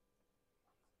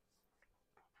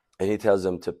he tells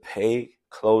them to pay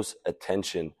close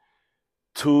attention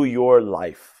to your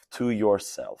life, to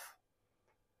yourself,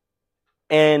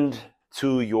 and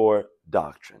to your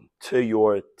doctrine, to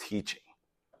your teaching.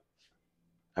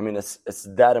 I mean, it's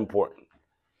that important.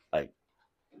 Like,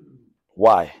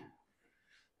 why?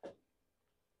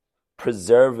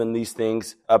 Persevere in these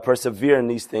things.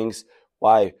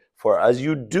 Why? For as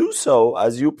you do so,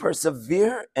 as you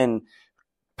persevere in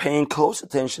paying close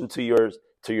attention to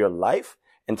your life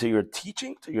and to your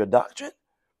teaching, to your doctrine,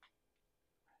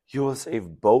 you will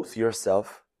save both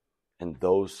yourself and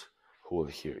those who will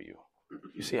hear you.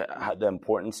 You see the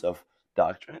importance of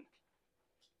doctrine?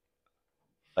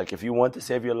 Like if you want to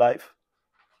save your life,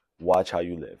 watch how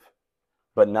you live.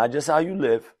 But not just how you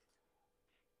live,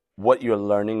 what you're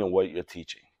learning and what you're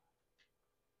teaching.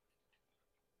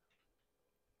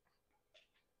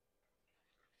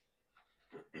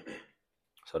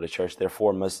 So the church,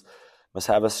 therefore, must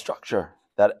have a structure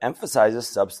that emphasizes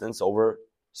substance over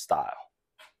style.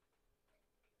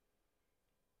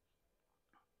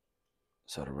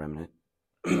 So the remnant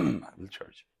of the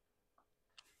church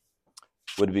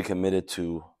would be committed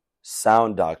to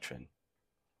sound doctrine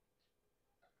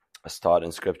as taught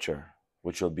in Scripture,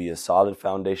 which will be a solid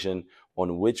foundation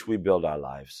on which we build our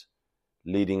lives,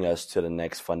 leading us to the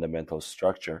next fundamental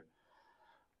structure,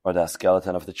 or that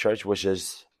skeleton of the church, which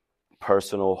is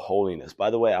personal holiness. By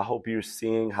the way, I hope you're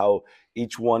seeing how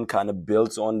each one kind of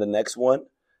builds on the next one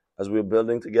as we're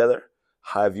building together.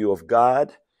 High view of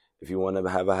God. If you want to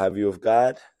have a high view of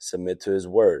God, submit to His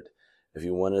Word. If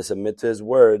you want to submit to His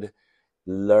Word,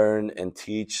 learn and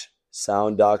teach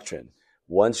sound doctrine.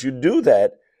 Once you do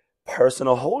that,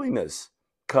 personal holiness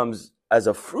comes as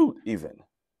a fruit even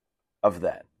of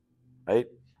that, right?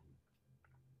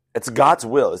 It's God's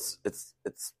will. It's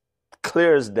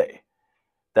clear as day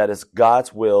that it's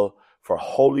God's will for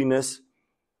holiness,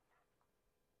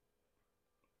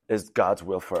 is God's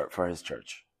will for His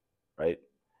church, right?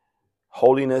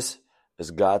 Holiness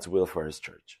is God's will for His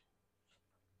church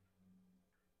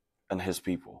and His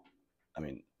people. I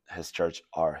mean, His church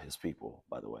are His people,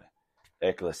 by the way.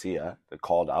 Ecclesia, the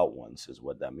called out ones, is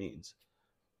what that means.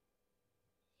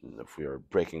 And if we are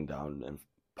breaking down and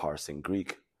parsing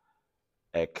Greek,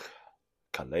 ek,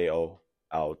 kaleo,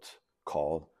 out,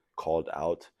 called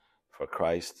out for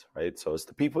Christ, right? So it's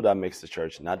the people that makes the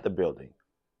church, not the building.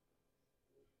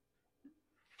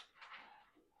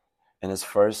 In His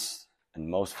first and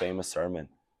most famous sermon,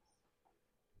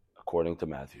 according to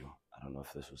Matthew, I don't know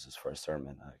if this was His first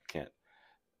sermon. I can't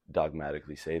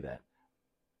dogmatically say that.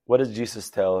 What does Jesus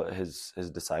tell his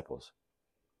disciples?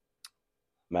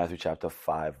 Matthew chapter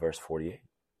 5, verse 48.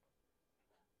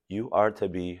 You are to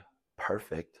be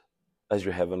perfect as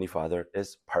your heavenly Father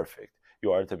is perfect.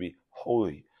 You are to be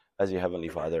holy as your heavenly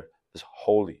Father is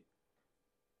holy.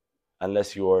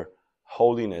 Unless your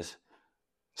holiness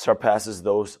surpasses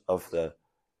those of the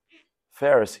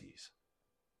Pharisees,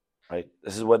 right?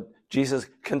 This is what Jesus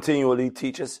continually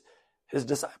teaches His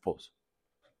disciples.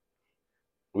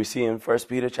 We see in 1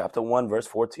 Peter chapter 1, verse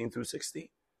 14 through 16.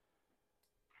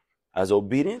 As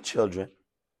obedient children,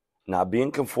 not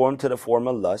being conformed to the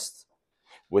former lusts,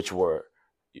 which were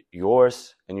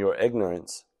yours in your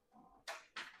ignorance.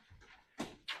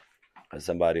 Can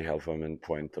somebody help them and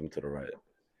point them to the right?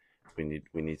 We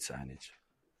need signage.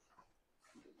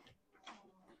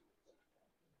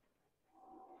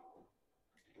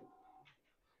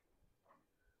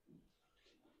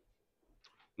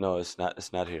 No, it's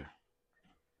not here.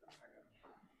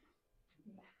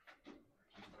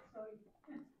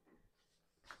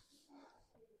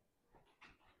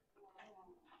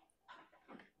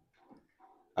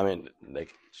 I mean,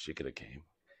 like, she could have came.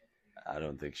 I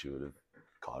don't think she would have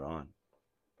caught on.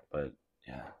 But,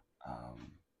 yeah.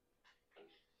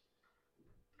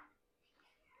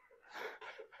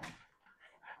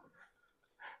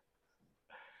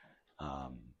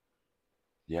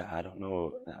 Yeah, I don't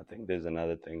know. I think there's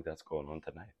another thing that's going on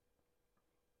tonight.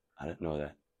 I didn't know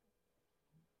that.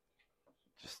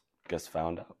 Just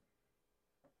found out.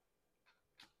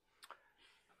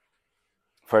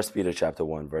 1 Peter chapter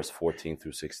 1, verse 14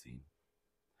 through 16.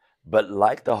 But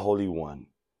like the Holy One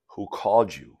who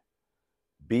called you,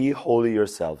 be holy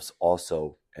yourselves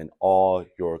also in all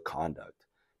your conduct.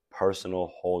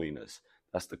 Personal holiness.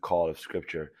 That's the call of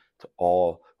Scripture to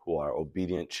all who are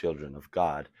obedient children of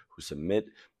God, who submit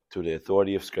to the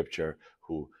authority of Scripture,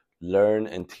 who learn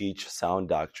and teach sound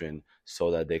doctrine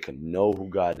so that they can know who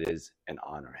God is and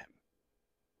honor Him.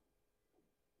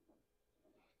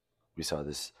 We saw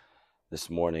this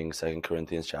morning, 2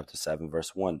 Corinthians chapter 7,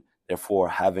 verse 1. Therefore,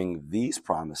 having these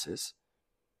promises,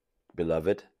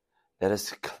 beloved, let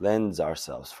us cleanse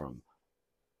ourselves from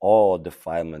all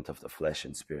defilement of the flesh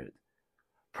and spirit,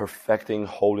 perfecting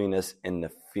holiness in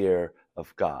the fear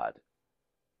of God.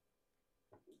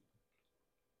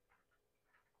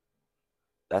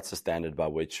 That's the standard by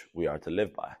which we are to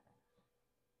live by.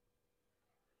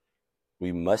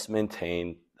 We must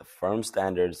maintain the firm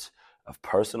standards of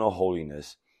personal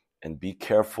holiness and be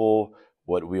careful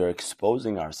what we are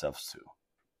exposing ourselves to.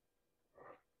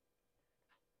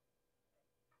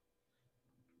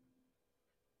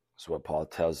 That's what Paul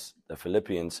tells the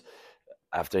Philippians.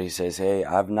 after he says, hey,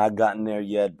 I've not gotten there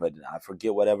yet, but I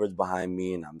forget whatever's behind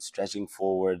me, and I'm stretching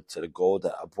forward to the goal,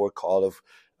 the upward call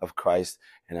of Christ.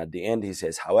 And at the end, he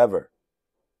says, however,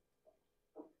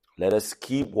 let us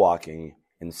keep walking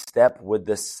in step with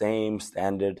the same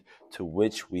standard to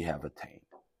which we have attained.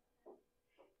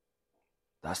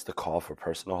 That's the call for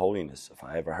personal holiness, if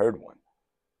I ever heard one.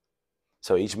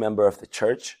 So each member of the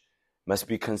church must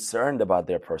be concerned about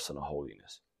their personal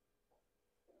holiness,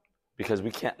 because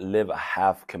we can't live a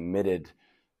half-committed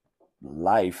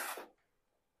life,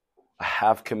 a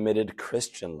half-committed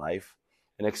Christian life,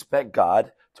 and expect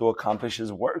God to accomplish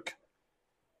his work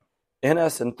in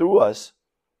us and through us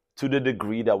to the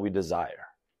degree that we desire,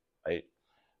 right?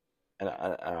 And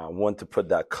I want to put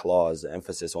that clause, the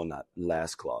emphasis on that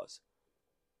last clause,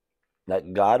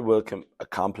 that God will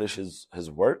accomplish his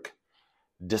work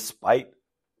despite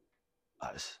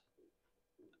us.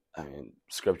 I mean,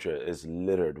 scripture is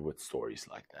littered with stories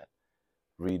like that.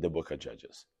 Read the book of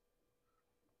Judges,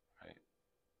 right?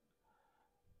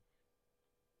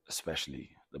 Especially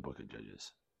the book of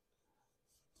Judges.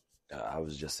 I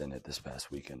was just in it this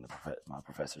past weekend. My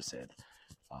professor said,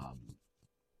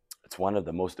 it's one of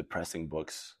the most depressing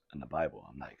books in the Bible.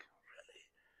 I'm like, really?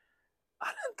 I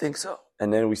didn't think so.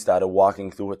 And then we started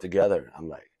walking through it together. I'm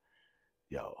like,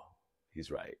 yo, he's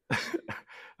right.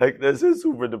 Like, this is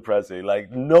super depressing. Like,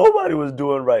 nobody was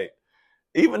doing right.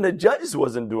 Even the judges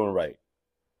wasn't doing right.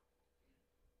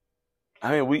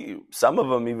 I mean, some of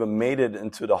them even made it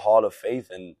into the hall of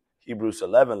faith in Hebrews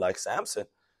 11, like Samson.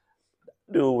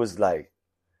 Dude was like,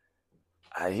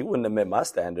 he wouldn't have met my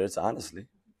standards, honestly.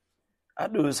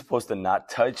 That dude was supposed to not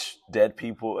touch dead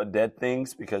people or dead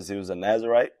things because he was a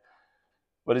Nazarite.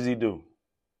 What does he do?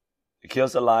 He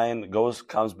kills a lion,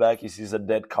 comes back, he sees a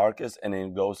dead carcass, and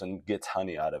then goes and gets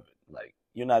honey out of it. Like,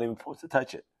 you're not even supposed to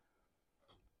touch it.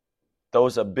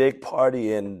 Throws a big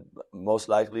party and most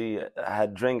likely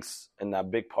had drinks in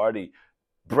that big party,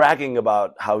 bragging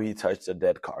about how he touched a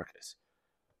dead carcass.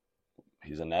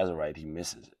 He's a Nazarite, he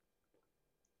misses it.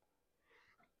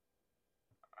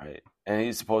 Right? And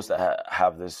he's supposed to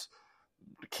have this,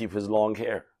 keep his long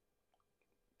hair.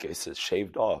 Gets it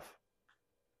shaved off.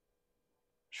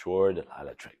 Sure,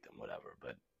 Delilah tricked him, whatever,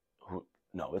 but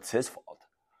no, it's his fault.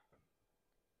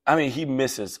 I mean, he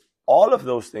misses all of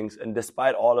those things, and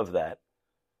despite all of that,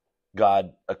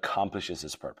 God accomplishes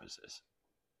his purposes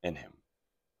in him,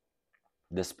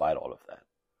 despite all of that.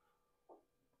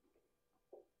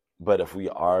 But if we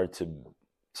are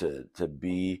to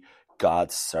be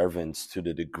God's servants to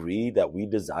the degree that we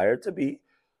desire to be,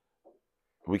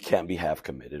 we can't be half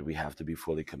committed. We have to be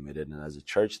fully committed. And as a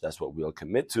church, that's what we'll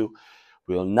commit to.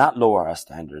 We will not lower our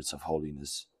standards of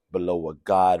holiness below what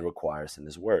God requires in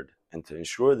his word. And to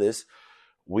ensure this,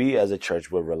 we as a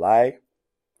church will rely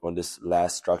on this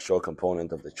last structural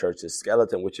component of the church's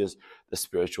skeleton, which is the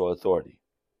spiritual authority.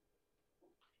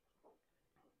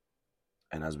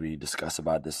 And as we discuss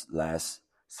about this last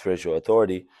spiritual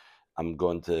authority, I'm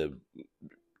going to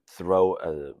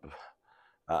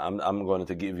I'm going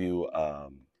to give you a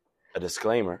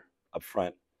disclaimer up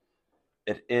front.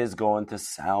 It is going to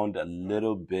sound a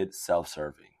little bit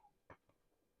self-serving,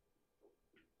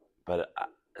 but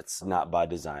it's not by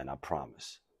design, I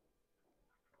promise.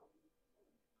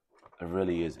 It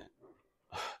really isn't.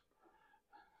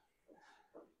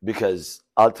 Because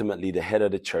ultimately the head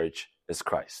of the church is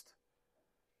Christ.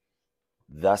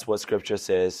 That's what scripture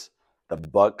says. The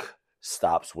buck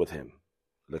stops with him.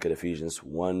 Look at Ephesians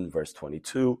 1 verse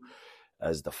 22.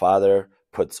 As the Father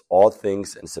puts all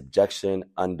things in subjection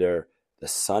under the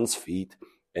Son's feet,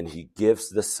 and he gives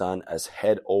the Son as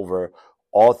head over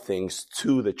all things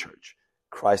to the church.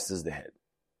 Christ is the head.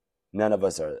 None of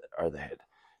us are the head.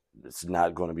 It's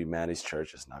not going to be Manny's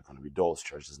church. It's not going to be Dole's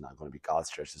church. It's not going to be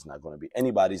God's church. It's not going to be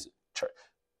anybody's church.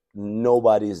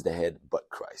 Nobody is the head but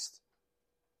Christ.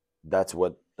 That's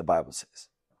what the Bible says.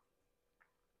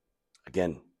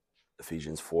 Again,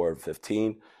 Ephesians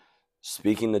 4:15,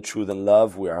 speaking the truth in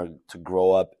love, we are to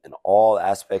grow up in all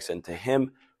aspects into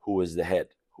him who is the head.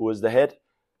 Who is the head?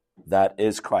 That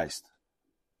is Christ.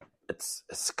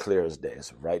 It's clear as day.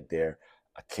 It's right there.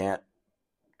 I can't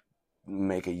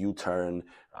make a U-turn.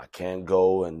 I can't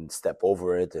go and step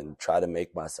over it and try to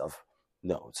make myself.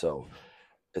 No. So,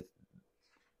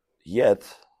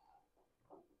 yet,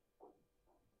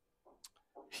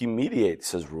 he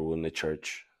mediates his rule in the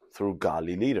church through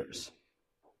godly leaders.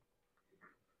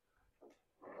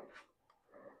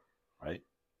 Right?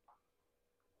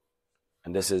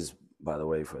 And this is, by the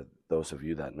way, for those of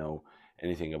you that know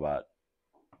anything about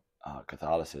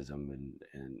Catholicism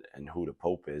and who the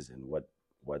Pope is and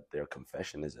what their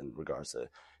confession is in regards to,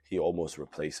 he almost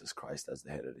replaces Christ as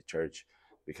the head of the church.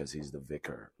 because he's the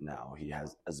vicar now. He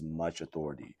has as much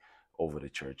authority over the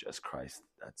church as Christ.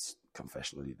 That's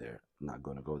confessionally there. I'm not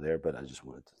going to go there, but I just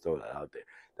wanted to throw that out there.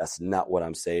 That's not what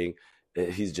I'm saying.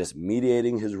 He's just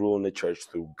mediating his rule in the church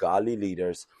through godly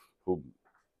leaders who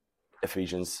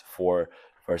Ephesians 4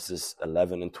 verses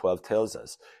 11 and 12 tells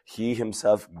us. He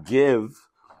himself give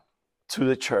to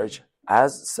the church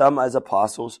as some as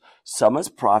apostles, some as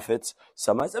prophets,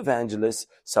 some as evangelists,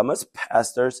 some as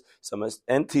pastors, some as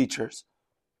and teachers.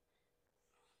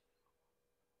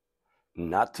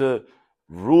 Not to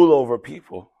rule over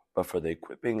people, but for the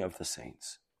equipping of the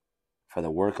saints, for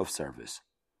the work of service,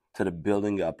 to the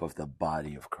building up of the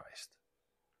body of Christ.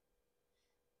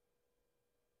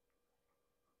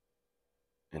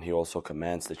 And he also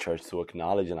commands the church to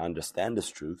acknowledge and understand this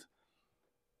truth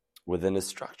within its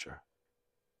structure.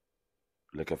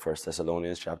 Look at 1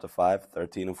 Thessalonians chapter 5,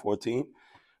 13 and 14.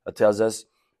 It tells us,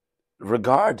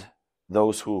 regard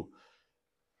those who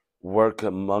work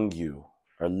among you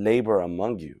or labor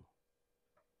among you.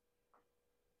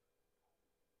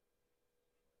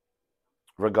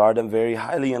 Regard them very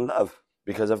highly in love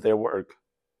because of their work.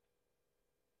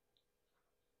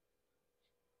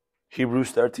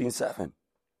 Hebrews 13:7.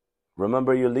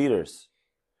 Remember your leaders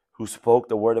who spoke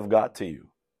the word of God to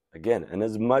you. Again, and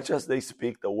as much as they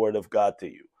speak the word of God to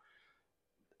you.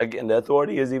 Again, the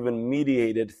authority is even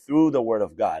mediated through the word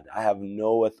of God. I have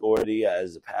no authority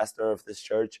as a pastor of this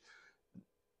church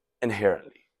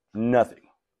inherently. Nothing.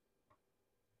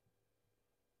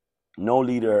 No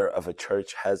leader of a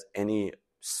church has any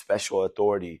special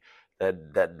authority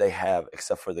that they have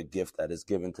except for the gift that is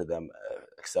given to them,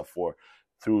 except for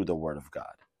through the word of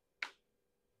God.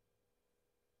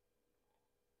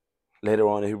 Later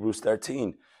on in Hebrews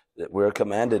 13, that we're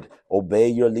commanded, obey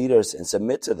your leaders and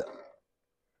submit to them.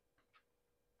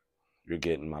 You're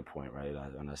getting my point, right?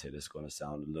 When I say this is going to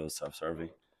sound a little self-serving,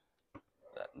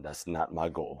 that's not my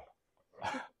goal,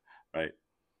 right?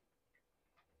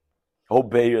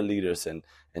 Obey your leaders and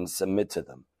submit to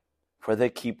them, for they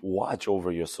keep watch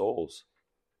over your souls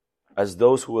as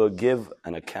those who will give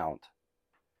an account.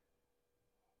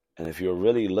 And if you're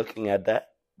really looking at that,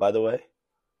 by the way,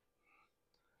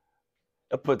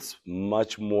 it puts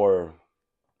much more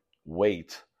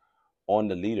weight on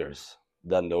the leaders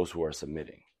than those who are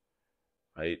submitting,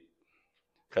 right?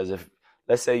 Because if,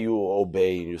 let's say you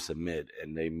obey and you submit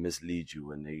and they mislead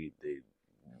you and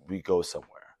we go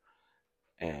somewhere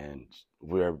and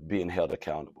we're being held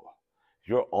accountable,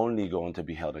 you're only going to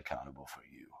be held accountable for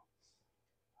you.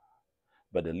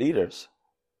 But the leaders,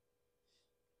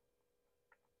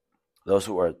 those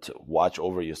who are to watch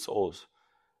over your souls,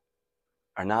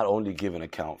 are not only giving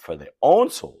account for their own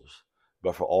souls,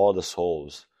 but for all the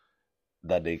souls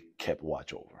that they kept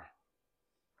watch over.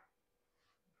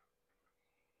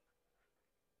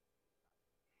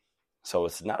 So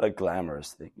it's not a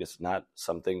glamorous thing. It's not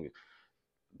something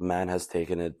man has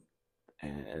taken it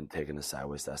and taken it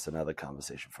sideways. That's another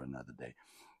conversation for another day.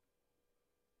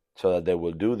 So that they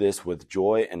will do this with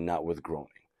joy and not with groaning.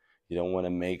 You don't want to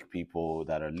make people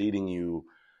that are leading you,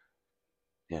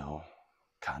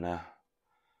 kind of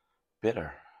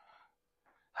bitter.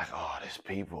 Like, oh, these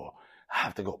people, I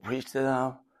have to go preach to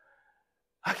them.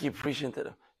 I keep preaching to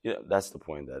them. That's the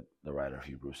point that the writer of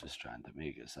Hebrews is trying to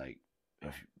make. It's like,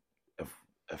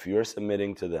 if you're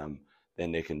submitting to them,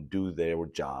 then they can do their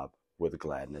job with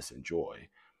gladness and joy.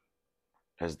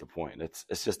 That's the point.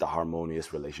 It's just a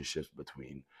harmonious relationship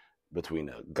between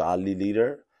a godly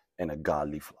leader and a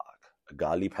godly flock. A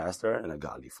godly pastor and a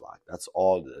godly flock. That's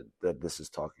all that this is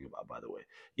talking about, by the way.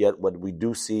 Yet what we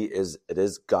do see is it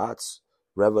is God's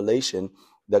revelation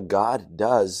that God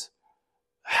does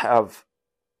have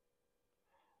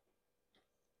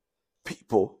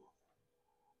people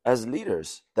as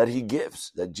leaders that he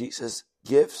gives, that Jesus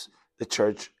gives the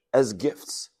church as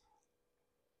gifts.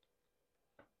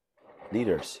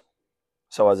 Leaders.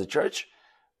 So as a church,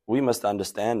 we must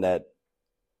understand that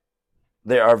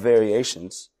there are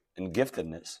variations in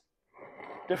giftedness,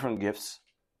 different gifts,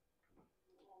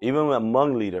 even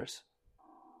among leaders.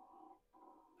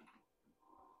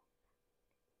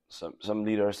 Some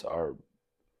leaders are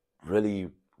really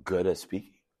good at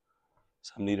speaking.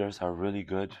 Some leaders are really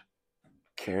good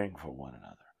caring for one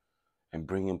another and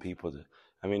bringing people to.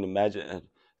 I mean, imagine,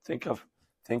 think of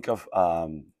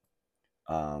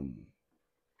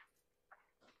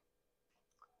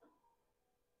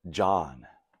John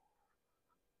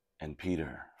and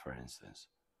Peter, for instance,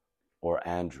 or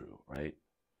Andrew, right?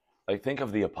 Like, think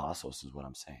of the apostles is what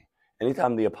I'm saying.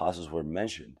 Anytime the apostles were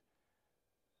mentioned,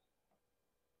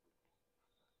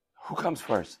 who comes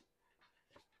first?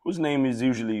 Whose name is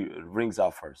usually rings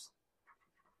out first?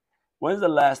 When's the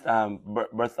last time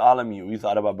Bartholomew, you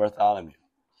thought about Bartholomew?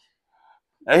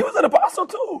 And he was an apostle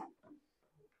too.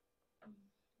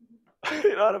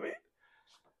 You know what I mean?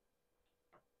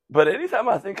 But anytime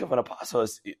I think of an apostle,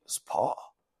 it's Paul.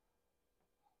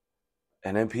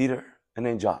 And then Peter, and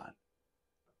then John.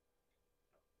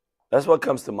 That's what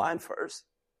comes to mind first.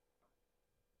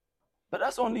 But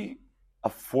that's only a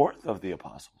fourth of the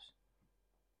apostles.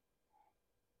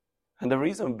 And the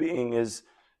reason being is,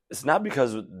 it's not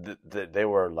because they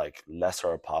were like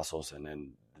lesser apostles and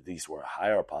then these were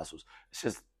higher apostles. It's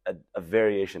just a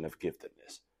variation of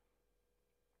giftedness.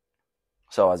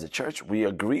 So as a church, we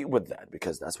agree with that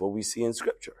because that's what we see in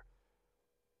Scripture.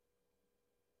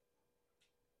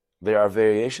 There are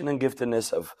variation and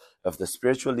giftedness of the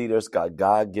spiritual leaders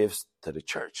God gives to the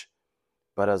church.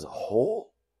 But as a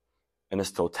whole, in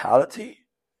its totality,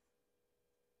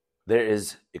 there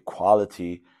is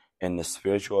equality in the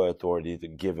spiritual authority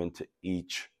given to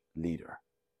each leader.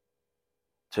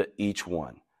 To each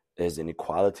one, there's an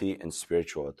equality in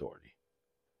spiritual authority,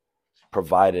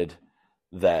 provided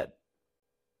that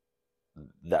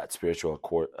spiritual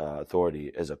authority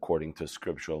is according to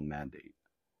scriptural mandate.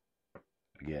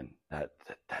 Again, that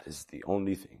is the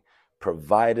only thing.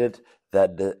 Provided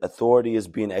that the authority is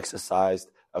being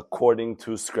exercised according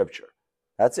to Scripture.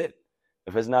 That's it.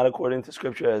 If it's not according to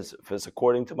Scripture, if it's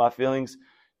according to my feelings,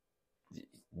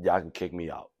 y'all can kick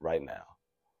me out right now.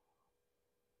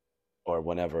 Or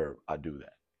whenever I do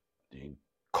that. You can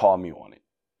call me on it.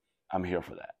 I'm here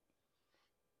for that.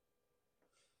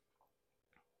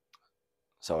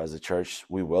 So as a church,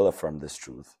 we will affirm this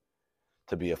truth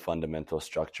to be a fundamental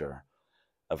structure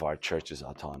of our church's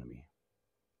autonomy.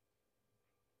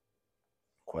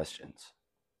 Questions,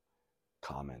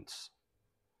 comments,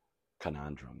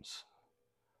 conundrums,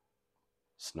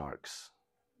 snarks,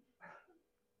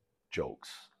 jokes.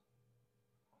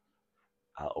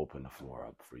 I'll open the floor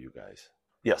up for you guys.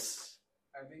 Yes.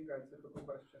 I think our typical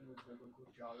question with biblical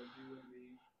theology would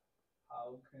be,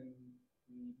 how can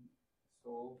we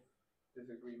solve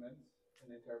disagreements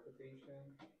in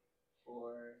interpretation,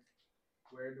 or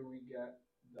where do we get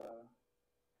the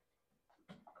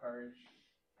courage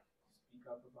to speak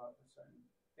up about a certain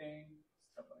thing,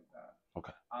 stuff like that.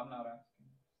 Okay. I'm not asking.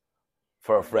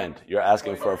 For a friend. You're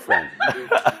asking for a friend.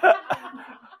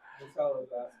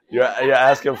 You're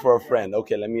asking for a friend.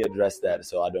 Okay, let me address that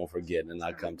so I don't forget and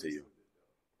I'll come to you.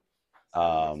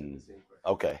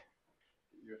 Okay.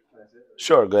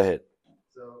 Sure, go ahead.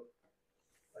 So,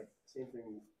 like, same thing,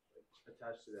 like,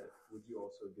 attached to that, would you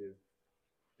also give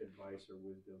advice or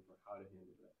wisdom for how to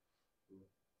handle that? So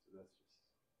that's just...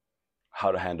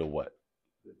 How to handle what?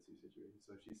 The two situations.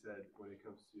 So she said when it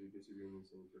comes to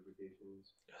disagreements and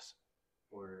interpretations, yes,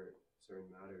 or certain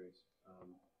matters,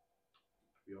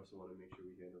 we also want to make sure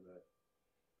we handle that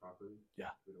properly.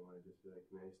 Yeah. We don't want to just be like,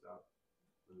 man, stop.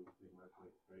 Let me make my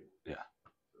point, right? Yeah.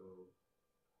 So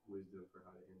wisdom for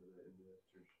how to handle that in the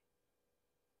church.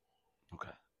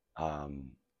 Okay.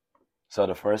 So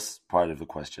the first part of the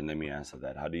question, let me answer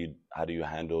that. How do you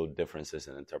handle differences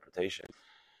in interpretation?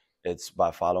 It's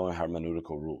by following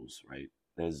hermeneutical rules, right?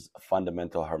 There's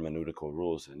fundamental hermeneutical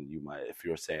rules, and you might, if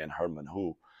you're saying Herman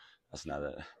who, that's not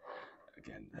a,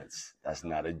 again, that's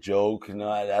not a joke. You know,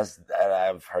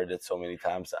 I've heard it so many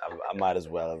times. I might as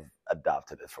well have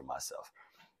adopted it for myself.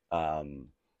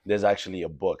 There's actually a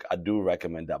book. I do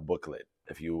recommend that booklet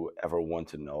if you ever want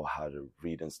to know how to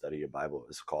read and study your Bible.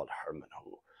 It's called Herman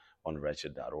Who on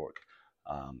wretched.org.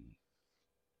 I'm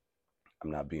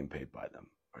not being paid by them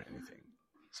or anything.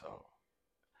 So,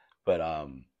 but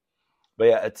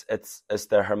yeah, it's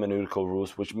the hermeneutical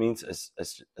rules, which means it's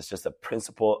just a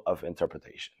principle of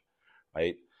interpretation,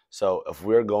 right? So if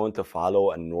we're going to follow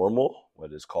a normal,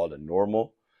 what is called a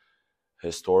normal,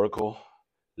 historical,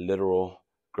 literal,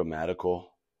 grammatical,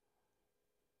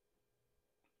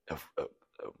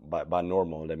 by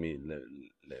normal, let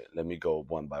me go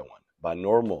one by one. By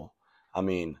normal, I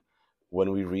mean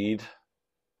when we read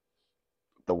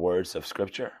the words of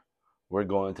Scripture, we're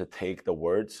going to take the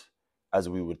words as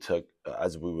we would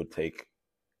take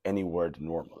any word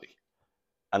normally,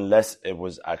 unless it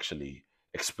was actually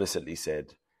explicitly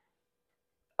said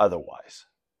otherwise.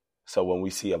 So when we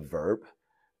see a verb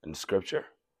in Scripture,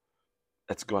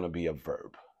 it's going to be a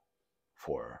verb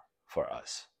for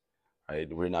us,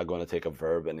 right? We're not going to take a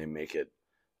verb and then make it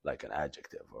like an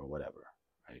adjective or whatever,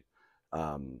 right?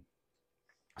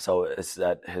 So it's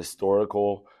that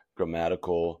historical,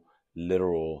 grammatical,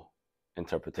 literal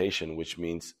interpretation, which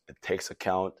means it takes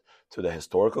account to the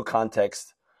historical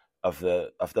context of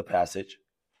the passage.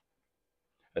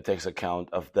 It takes account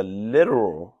of the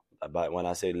literal. But when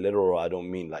I say literal, I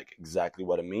don't mean like exactly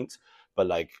what it means, but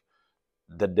like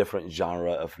the different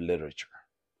genre of literature,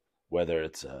 whether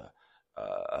it's a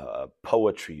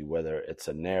poetry, whether it's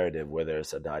a narrative, whether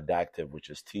it's a didactic, which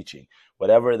is teaching,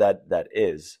 whatever that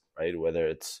is, right? Whether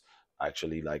it's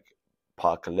actually like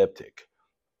apocalyptic.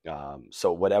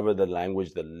 So whatever the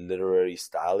language, the literary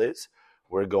style is,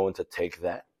 we're going to take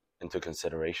that into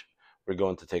consideration. We're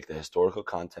going to take the historical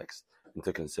context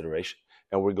into consideration,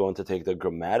 and we're going to take the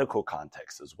grammatical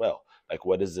context as well. Like,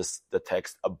 what does the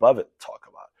text above it talk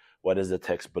about? What does the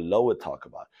text below it talk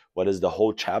about? What does the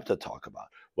whole chapter talk about?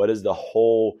 What does the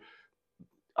whole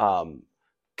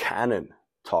canon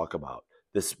talk about?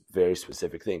 This very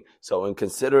specific thing. So in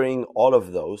considering all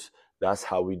of those, that's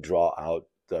how we draw out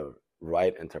the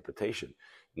right interpretation.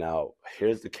 Now,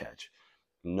 here's the catch.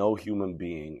 No human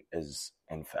being is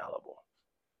infallible.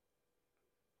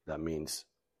 That means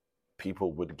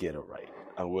people would get it right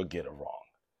and would get it wrong.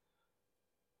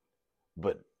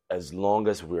 But as long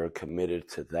as we're committed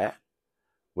to that,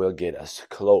 we'll get as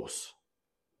close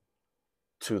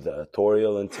to the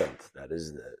authorial intent, that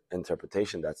is the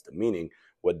interpretation, that's the meaning,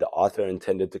 what the author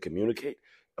intended to communicate.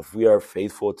 If we are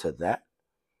faithful to that,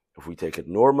 if we take it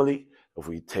normally, if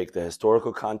we take the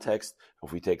historical context,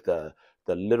 if we take the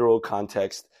literal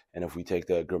context, and if we take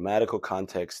the grammatical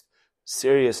context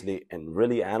seriously and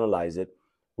really analyze it,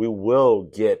 we will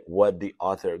get what the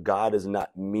author, God is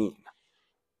not mean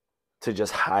to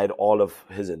just hide all of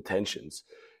his intentions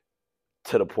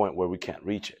to the point where we can't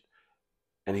reach it.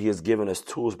 And he has given us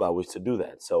tools by which to do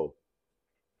that. So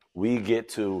we get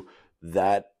to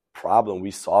that problem,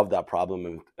 we solve that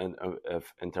problem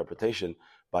of interpretation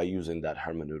by using that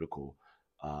hermeneutical,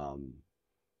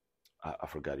 I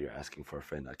forgot you're asking for a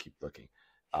friend, I keep looking,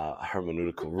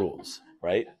 hermeneutical rules,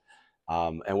 right?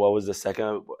 And what was the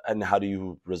second, and how do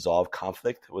you resolve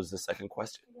conflict was the second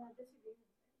question?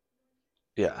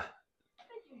 Yeah.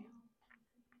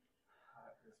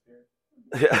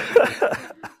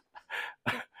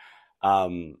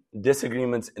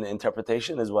 Disagreements in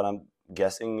interpretation is what I'm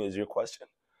guessing is your question.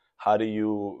 How do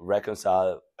you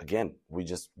reconcile? Again, we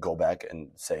just go back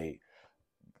and say,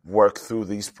 work through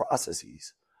these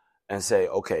processes and say,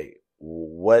 okay,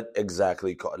 what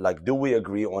exactly, like, do we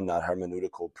agree on that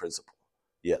hermeneutical principle?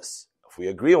 Yes. If we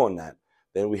agree on that,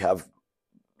 then we have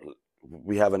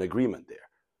an agreement there.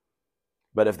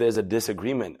 But if there's a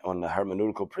disagreement on the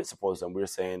hermeneutical principles, and we're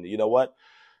saying, you know what,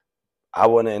 I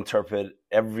want to interpret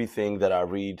everything that I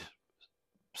read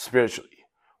spiritually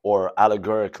or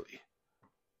allegorically.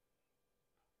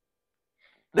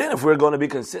 Then if we're going to be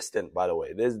consistent, by the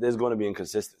way, there's going to be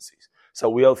inconsistencies. So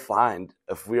we'll find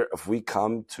if we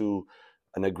come to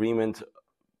an agreement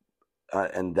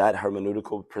and that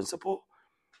hermeneutical principle,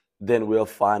 then we'll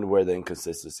find where the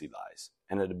inconsistency lies.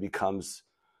 And it becomes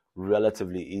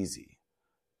relatively easy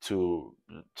to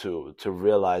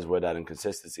realize where that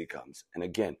inconsistency comes. And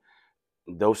again,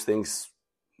 those things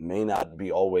may not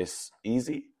be always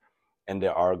easy, and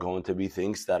there are going to be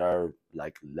things that are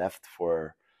like left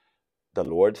for the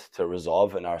Lord to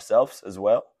resolve in ourselves as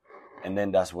well. And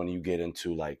then that's when you get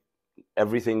into like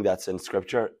everything that's in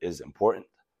scripture is important,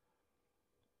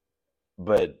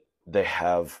 but they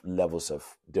have levels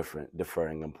of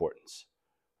differing importance,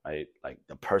 right? Like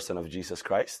the person of Jesus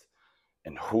Christ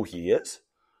and who he is,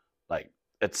 like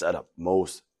it's at a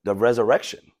most, the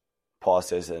resurrection, Paul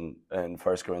says in 1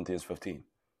 Corinthians 15.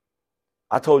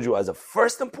 I told you as a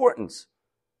first importance,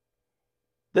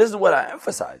 this is what I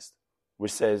emphasized,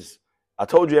 which says, I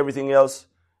told you everything else,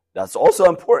 that's also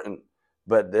important,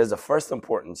 but there's a first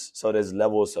importance. So there's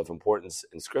levels of importance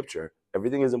in scripture.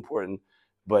 Everything is important,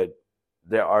 but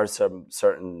there are some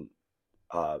certain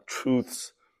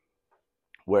truths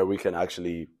where we can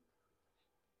actually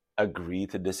agree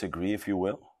to disagree, if you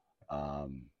will,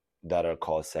 that are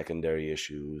called secondary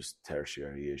issues,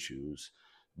 tertiary issues.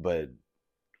 But,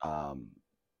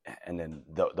 and then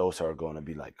those are going to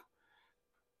be like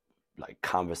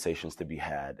conversations to be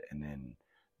had, and then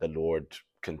the Lord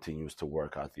continues to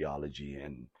work our theology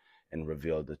and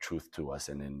reveal the truth to us,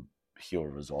 and then he'll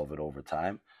resolve it over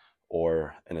time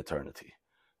or in eternity,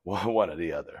 one or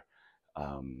the other.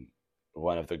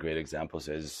 One of the great examples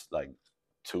is like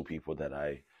two people that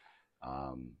I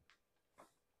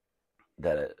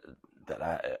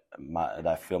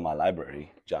fill my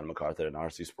library, John MacArthur and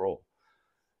R.C. Sproul,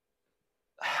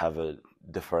 have a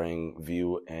differing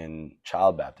view in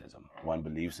child baptism. One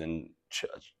believes in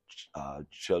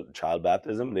child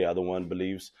baptism. The other one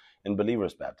believes in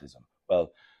believer's baptism.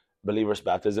 Well, believer's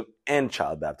baptism and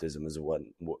child baptism is what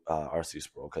R.C.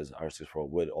 Sproul, because R.C. Sproul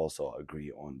would also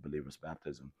agree on believer's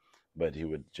baptism, but he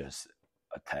would just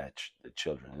attach the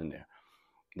children in there.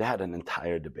 They had an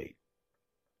entire debate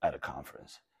at a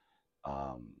conference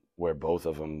where both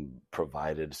of them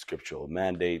provided scriptural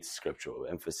mandates, scriptural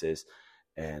emphasis,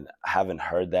 and I haven't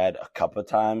heard that a couple of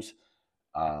times.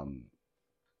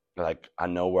 Like I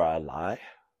know where I lie,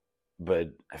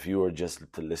 but if you were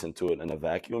just to listen to it in a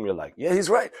vacuum, you're like, yeah, he's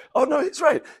right. Oh no, he's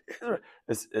right. He's right.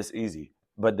 It's easy,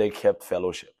 but they kept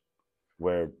fellowship,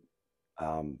 where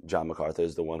John MacArthur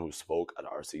is the one who spoke at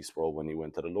R.C. Sproul when he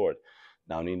went to the Lord.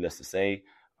 Now, needless to say,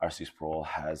 R.C. Sproul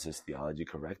has his theology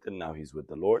corrected. Now he's with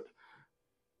the Lord.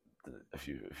 If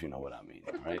you know what I mean,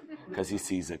 right? Because he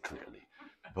sees it clearly.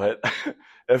 But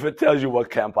if it tells you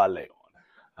what camp I lay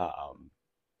on,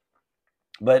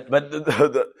 but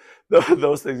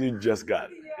those things you just got,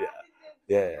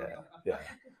 yeah.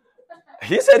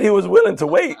 He said he was willing to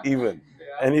wait even,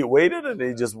 and he waited, and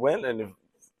he just went and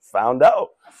found out.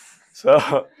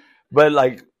 So, but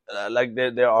like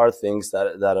there are things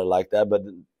that are like that, but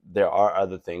there are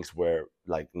other things where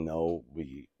like no,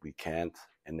 we can't,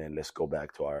 and then let's go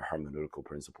back to our hermeneutical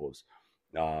principles,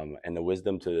 and the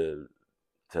wisdom to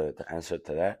answer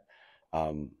to that.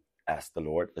 Ask the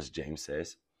Lord, as James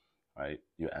says, right?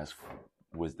 You ask for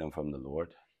wisdom from the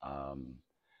Lord,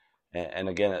 and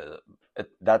again,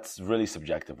 that's really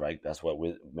subjective, right? That's what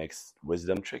makes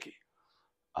wisdom tricky.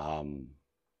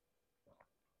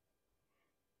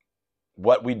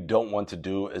 What we don't want to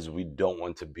do is we don't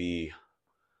want to be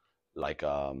like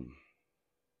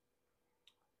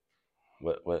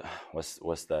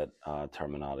what's that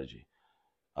terminology?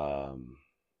 A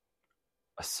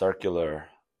circular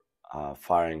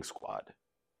firing squad,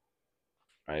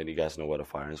 right? You guys know what a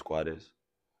firing squad is,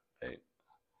 right?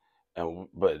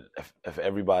 But if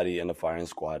everybody in the firing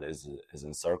squad is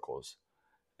in circles,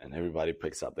 and everybody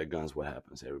picks up their guns, what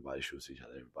happens? Everybody shoots each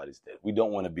other. Everybody's dead. We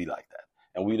don't want to be like that.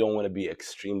 And we don't want to be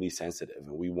extremely sensitive,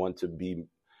 and we want to be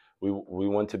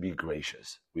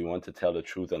gracious. We want to tell the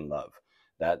truth in love.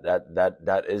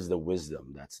 That is the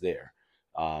wisdom that's there,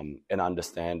 and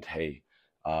understand. Hey,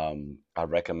 I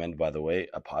recommend, by the way,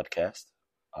 a podcast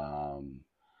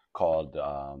called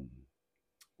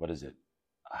what is it?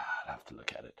 I have to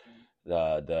look at it.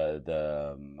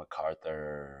 The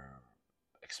MacArthur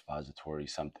expository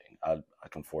something. I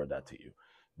can forward that to you.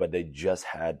 But they just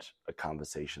had a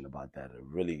conversation about that, a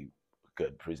really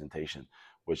good presentation,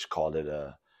 which called it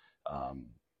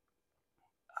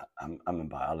I'm in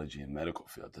biology and medical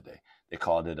field today. They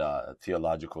called it a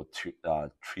theological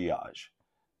triage.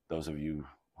 Those of you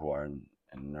who are in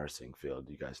nursing field,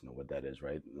 you guys know what that is,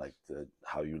 right? Like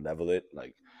how you level it.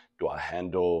 Like, do I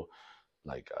handle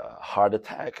like a heart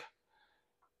attack?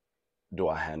 Do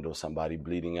I handle somebody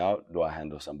bleeding out? Do I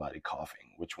handle somebody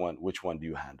coughing? Which one do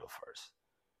you handle first?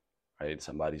 Right?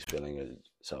 Somebody's feeling it.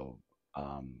 So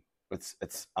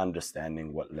it's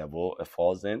understanding what level it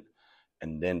falls in,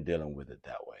 and then dealing with it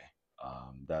that way.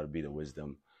 That would be the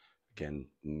wisdom. Again,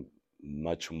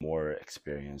 much more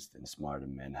experienced and smarter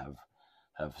men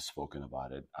have spoken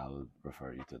about it. I'll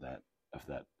refer you to that if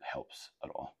that helps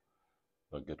at all.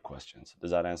 But good questions.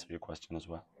 Does that answer your question as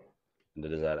well? And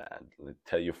does that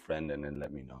tell your friend and then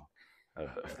let me know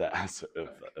if that answers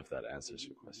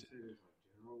your question? Would you say there's like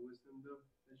general wisdom though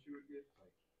that you would give?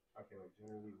 Like, okay, like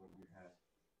generally when you have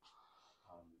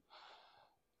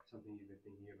something you've been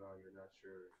thinking about, you're not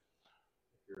sure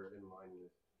if you're in line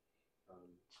with the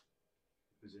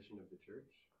position of the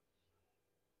church.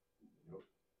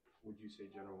 Would you say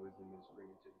general wisdom is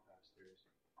bringing to the pastors?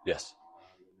 Yes.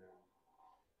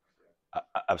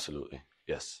 Absolutely.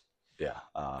 Yes. Yeah.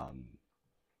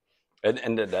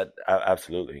 And that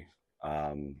absolutely.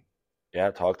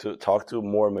 Yeah. Talk to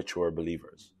more mature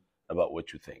believers about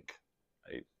what you think.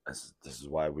 Right. This is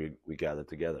why we gather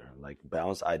together, like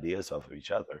bounce ideas off of each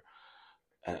other,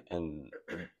 and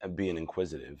being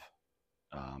inquisitive,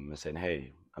 and saying,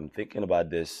 hey, I'm thinking about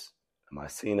this. Am I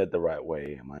seeing it the right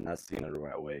way? Am I not seeing it the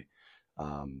right way?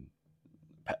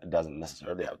 It doesn't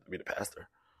necessarily have to be the pastor,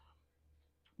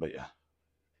 but yeah,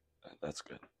 that's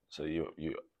good. So you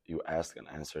asked and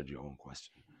answered your own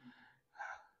question.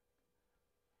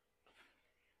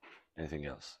 Anything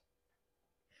else?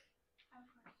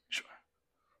 Sure.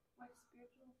 What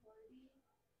spiritual authority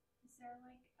is there,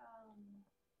 like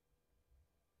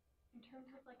in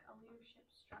terms of like a leadership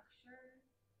structure?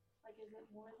 Like, is it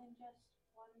more than just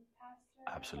one pastor?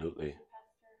 Absolutely. Like, does the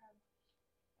pastor have,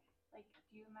 like,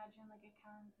 do you imagine like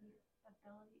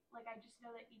accountability? Like, I just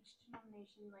know that each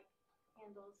denomination like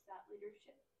handles that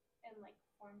leadership and like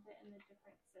forms it in a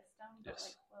different system. But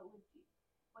Yes. like,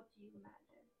 what do you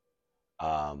imagine?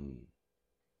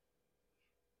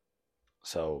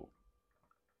 So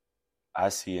I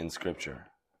see in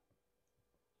Scripture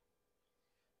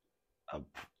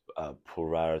a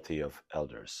plurality of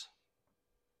elders.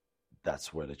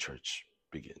 That's where the church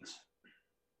begins.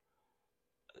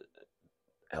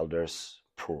 elders,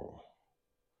 plural.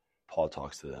 Paul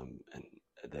talks to them in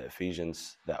the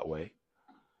Ephesians that way.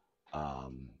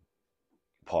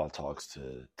 Paul talks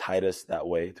to Titus that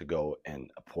way, to go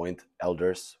and appoint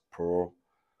elders, plural,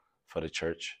 for the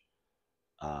church.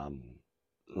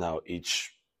 Now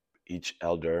each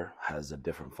elder has a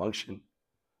different function.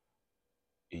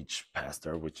 Each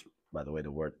pastor, which, by the way,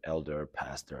 the word elder,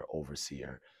 pastor,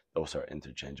 overseer, those are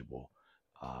interchangeable.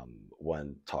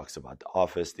 One talks about the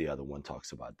office, the other one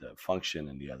talks about the function,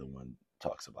 and the other one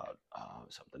talks about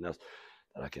something else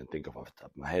that I can't think of off the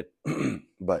top of my head.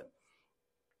 But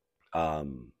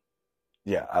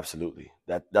yeah, absolutely.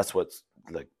 That's what's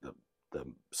like the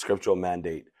scriptural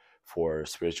mandate for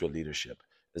spiritual leadership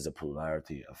is a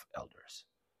plurality of elders,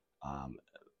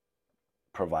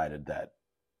 provided that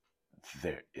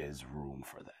there is room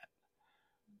for that.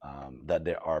 That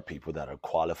there are people that are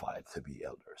qualified to be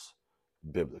elders,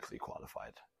 biblically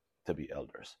qualified to be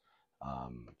elders.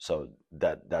 So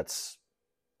that's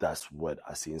what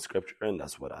I see in scripture, and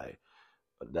that's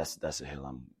a hill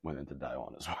I'm willing to die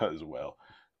on as well.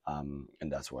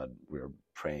 And that's what we're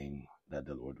praying that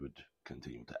the Lord would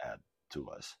continue to add to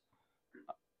us,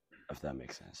 if that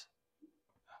makes sense.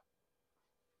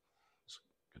 That's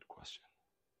a good question.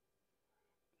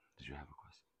 Did you have a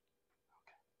question?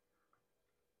 Okay.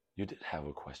 You did have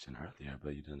a question earlier,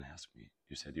 but you didn't ask me.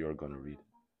 You said you were going to read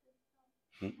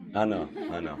it. I know.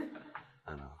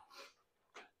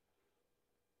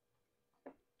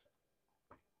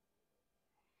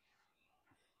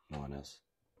 No one else?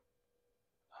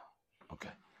 Okay.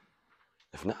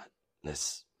 If not,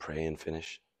 let's pray and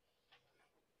finish.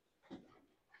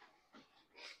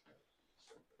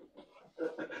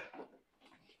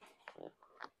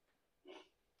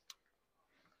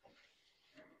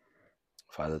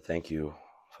 Father, thank you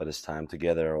for this time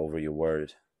together over your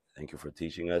word. Thank you for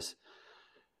teaching us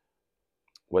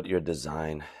what your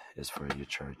design is for your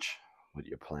church, what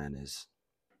your plan is.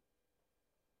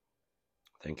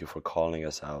 Thank you for calling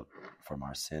us out from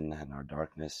our sin and our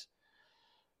darkness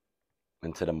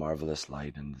into the marvelous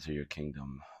light and into your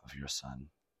kingdom of your Son.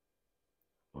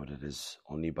 Lord, it is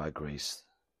only by grace,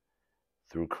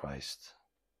 through Christ,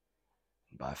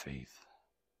 and by faith,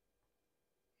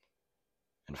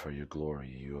 and for your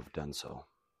glory you have done so.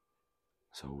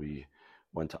 So we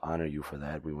want to honor you for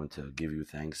that. We want to give you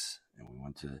thanks, and we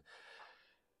want to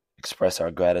express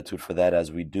our gratitude for that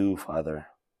as we do, Father.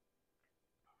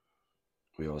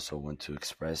 We also want to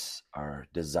express our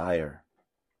desire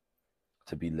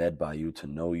to be led by you, to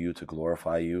know you, to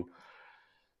glorify you,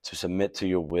 to submit to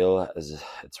your will as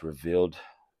it's revealed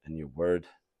in your word,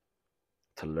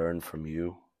 to learn from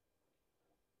you,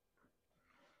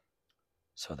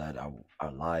 so that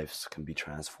our lives can be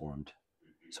transformed,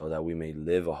 so that we may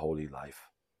live a holy life.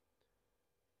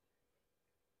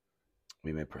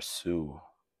 We may pursue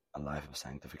a life of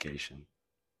sanctification,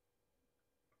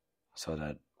 so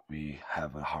that we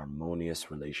have a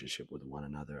harmonious relationship with one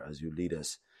another as you lead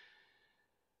us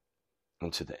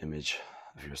into the image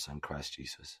of your Son, Christ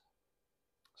Jesus.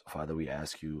 So, Father, we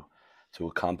ask you to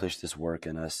accomplish this work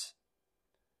in us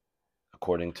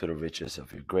according to the riches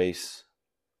of your grace,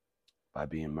 by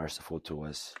being merciful to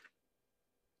us,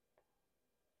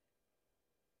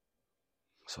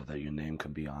 so that your name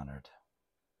can be honored.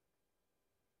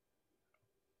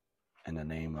 And the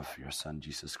name of your Son,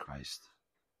 Jesus Christ,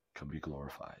 can be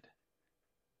glorified.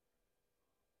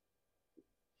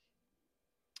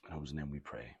 In whose name we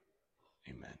pray.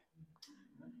 Amen.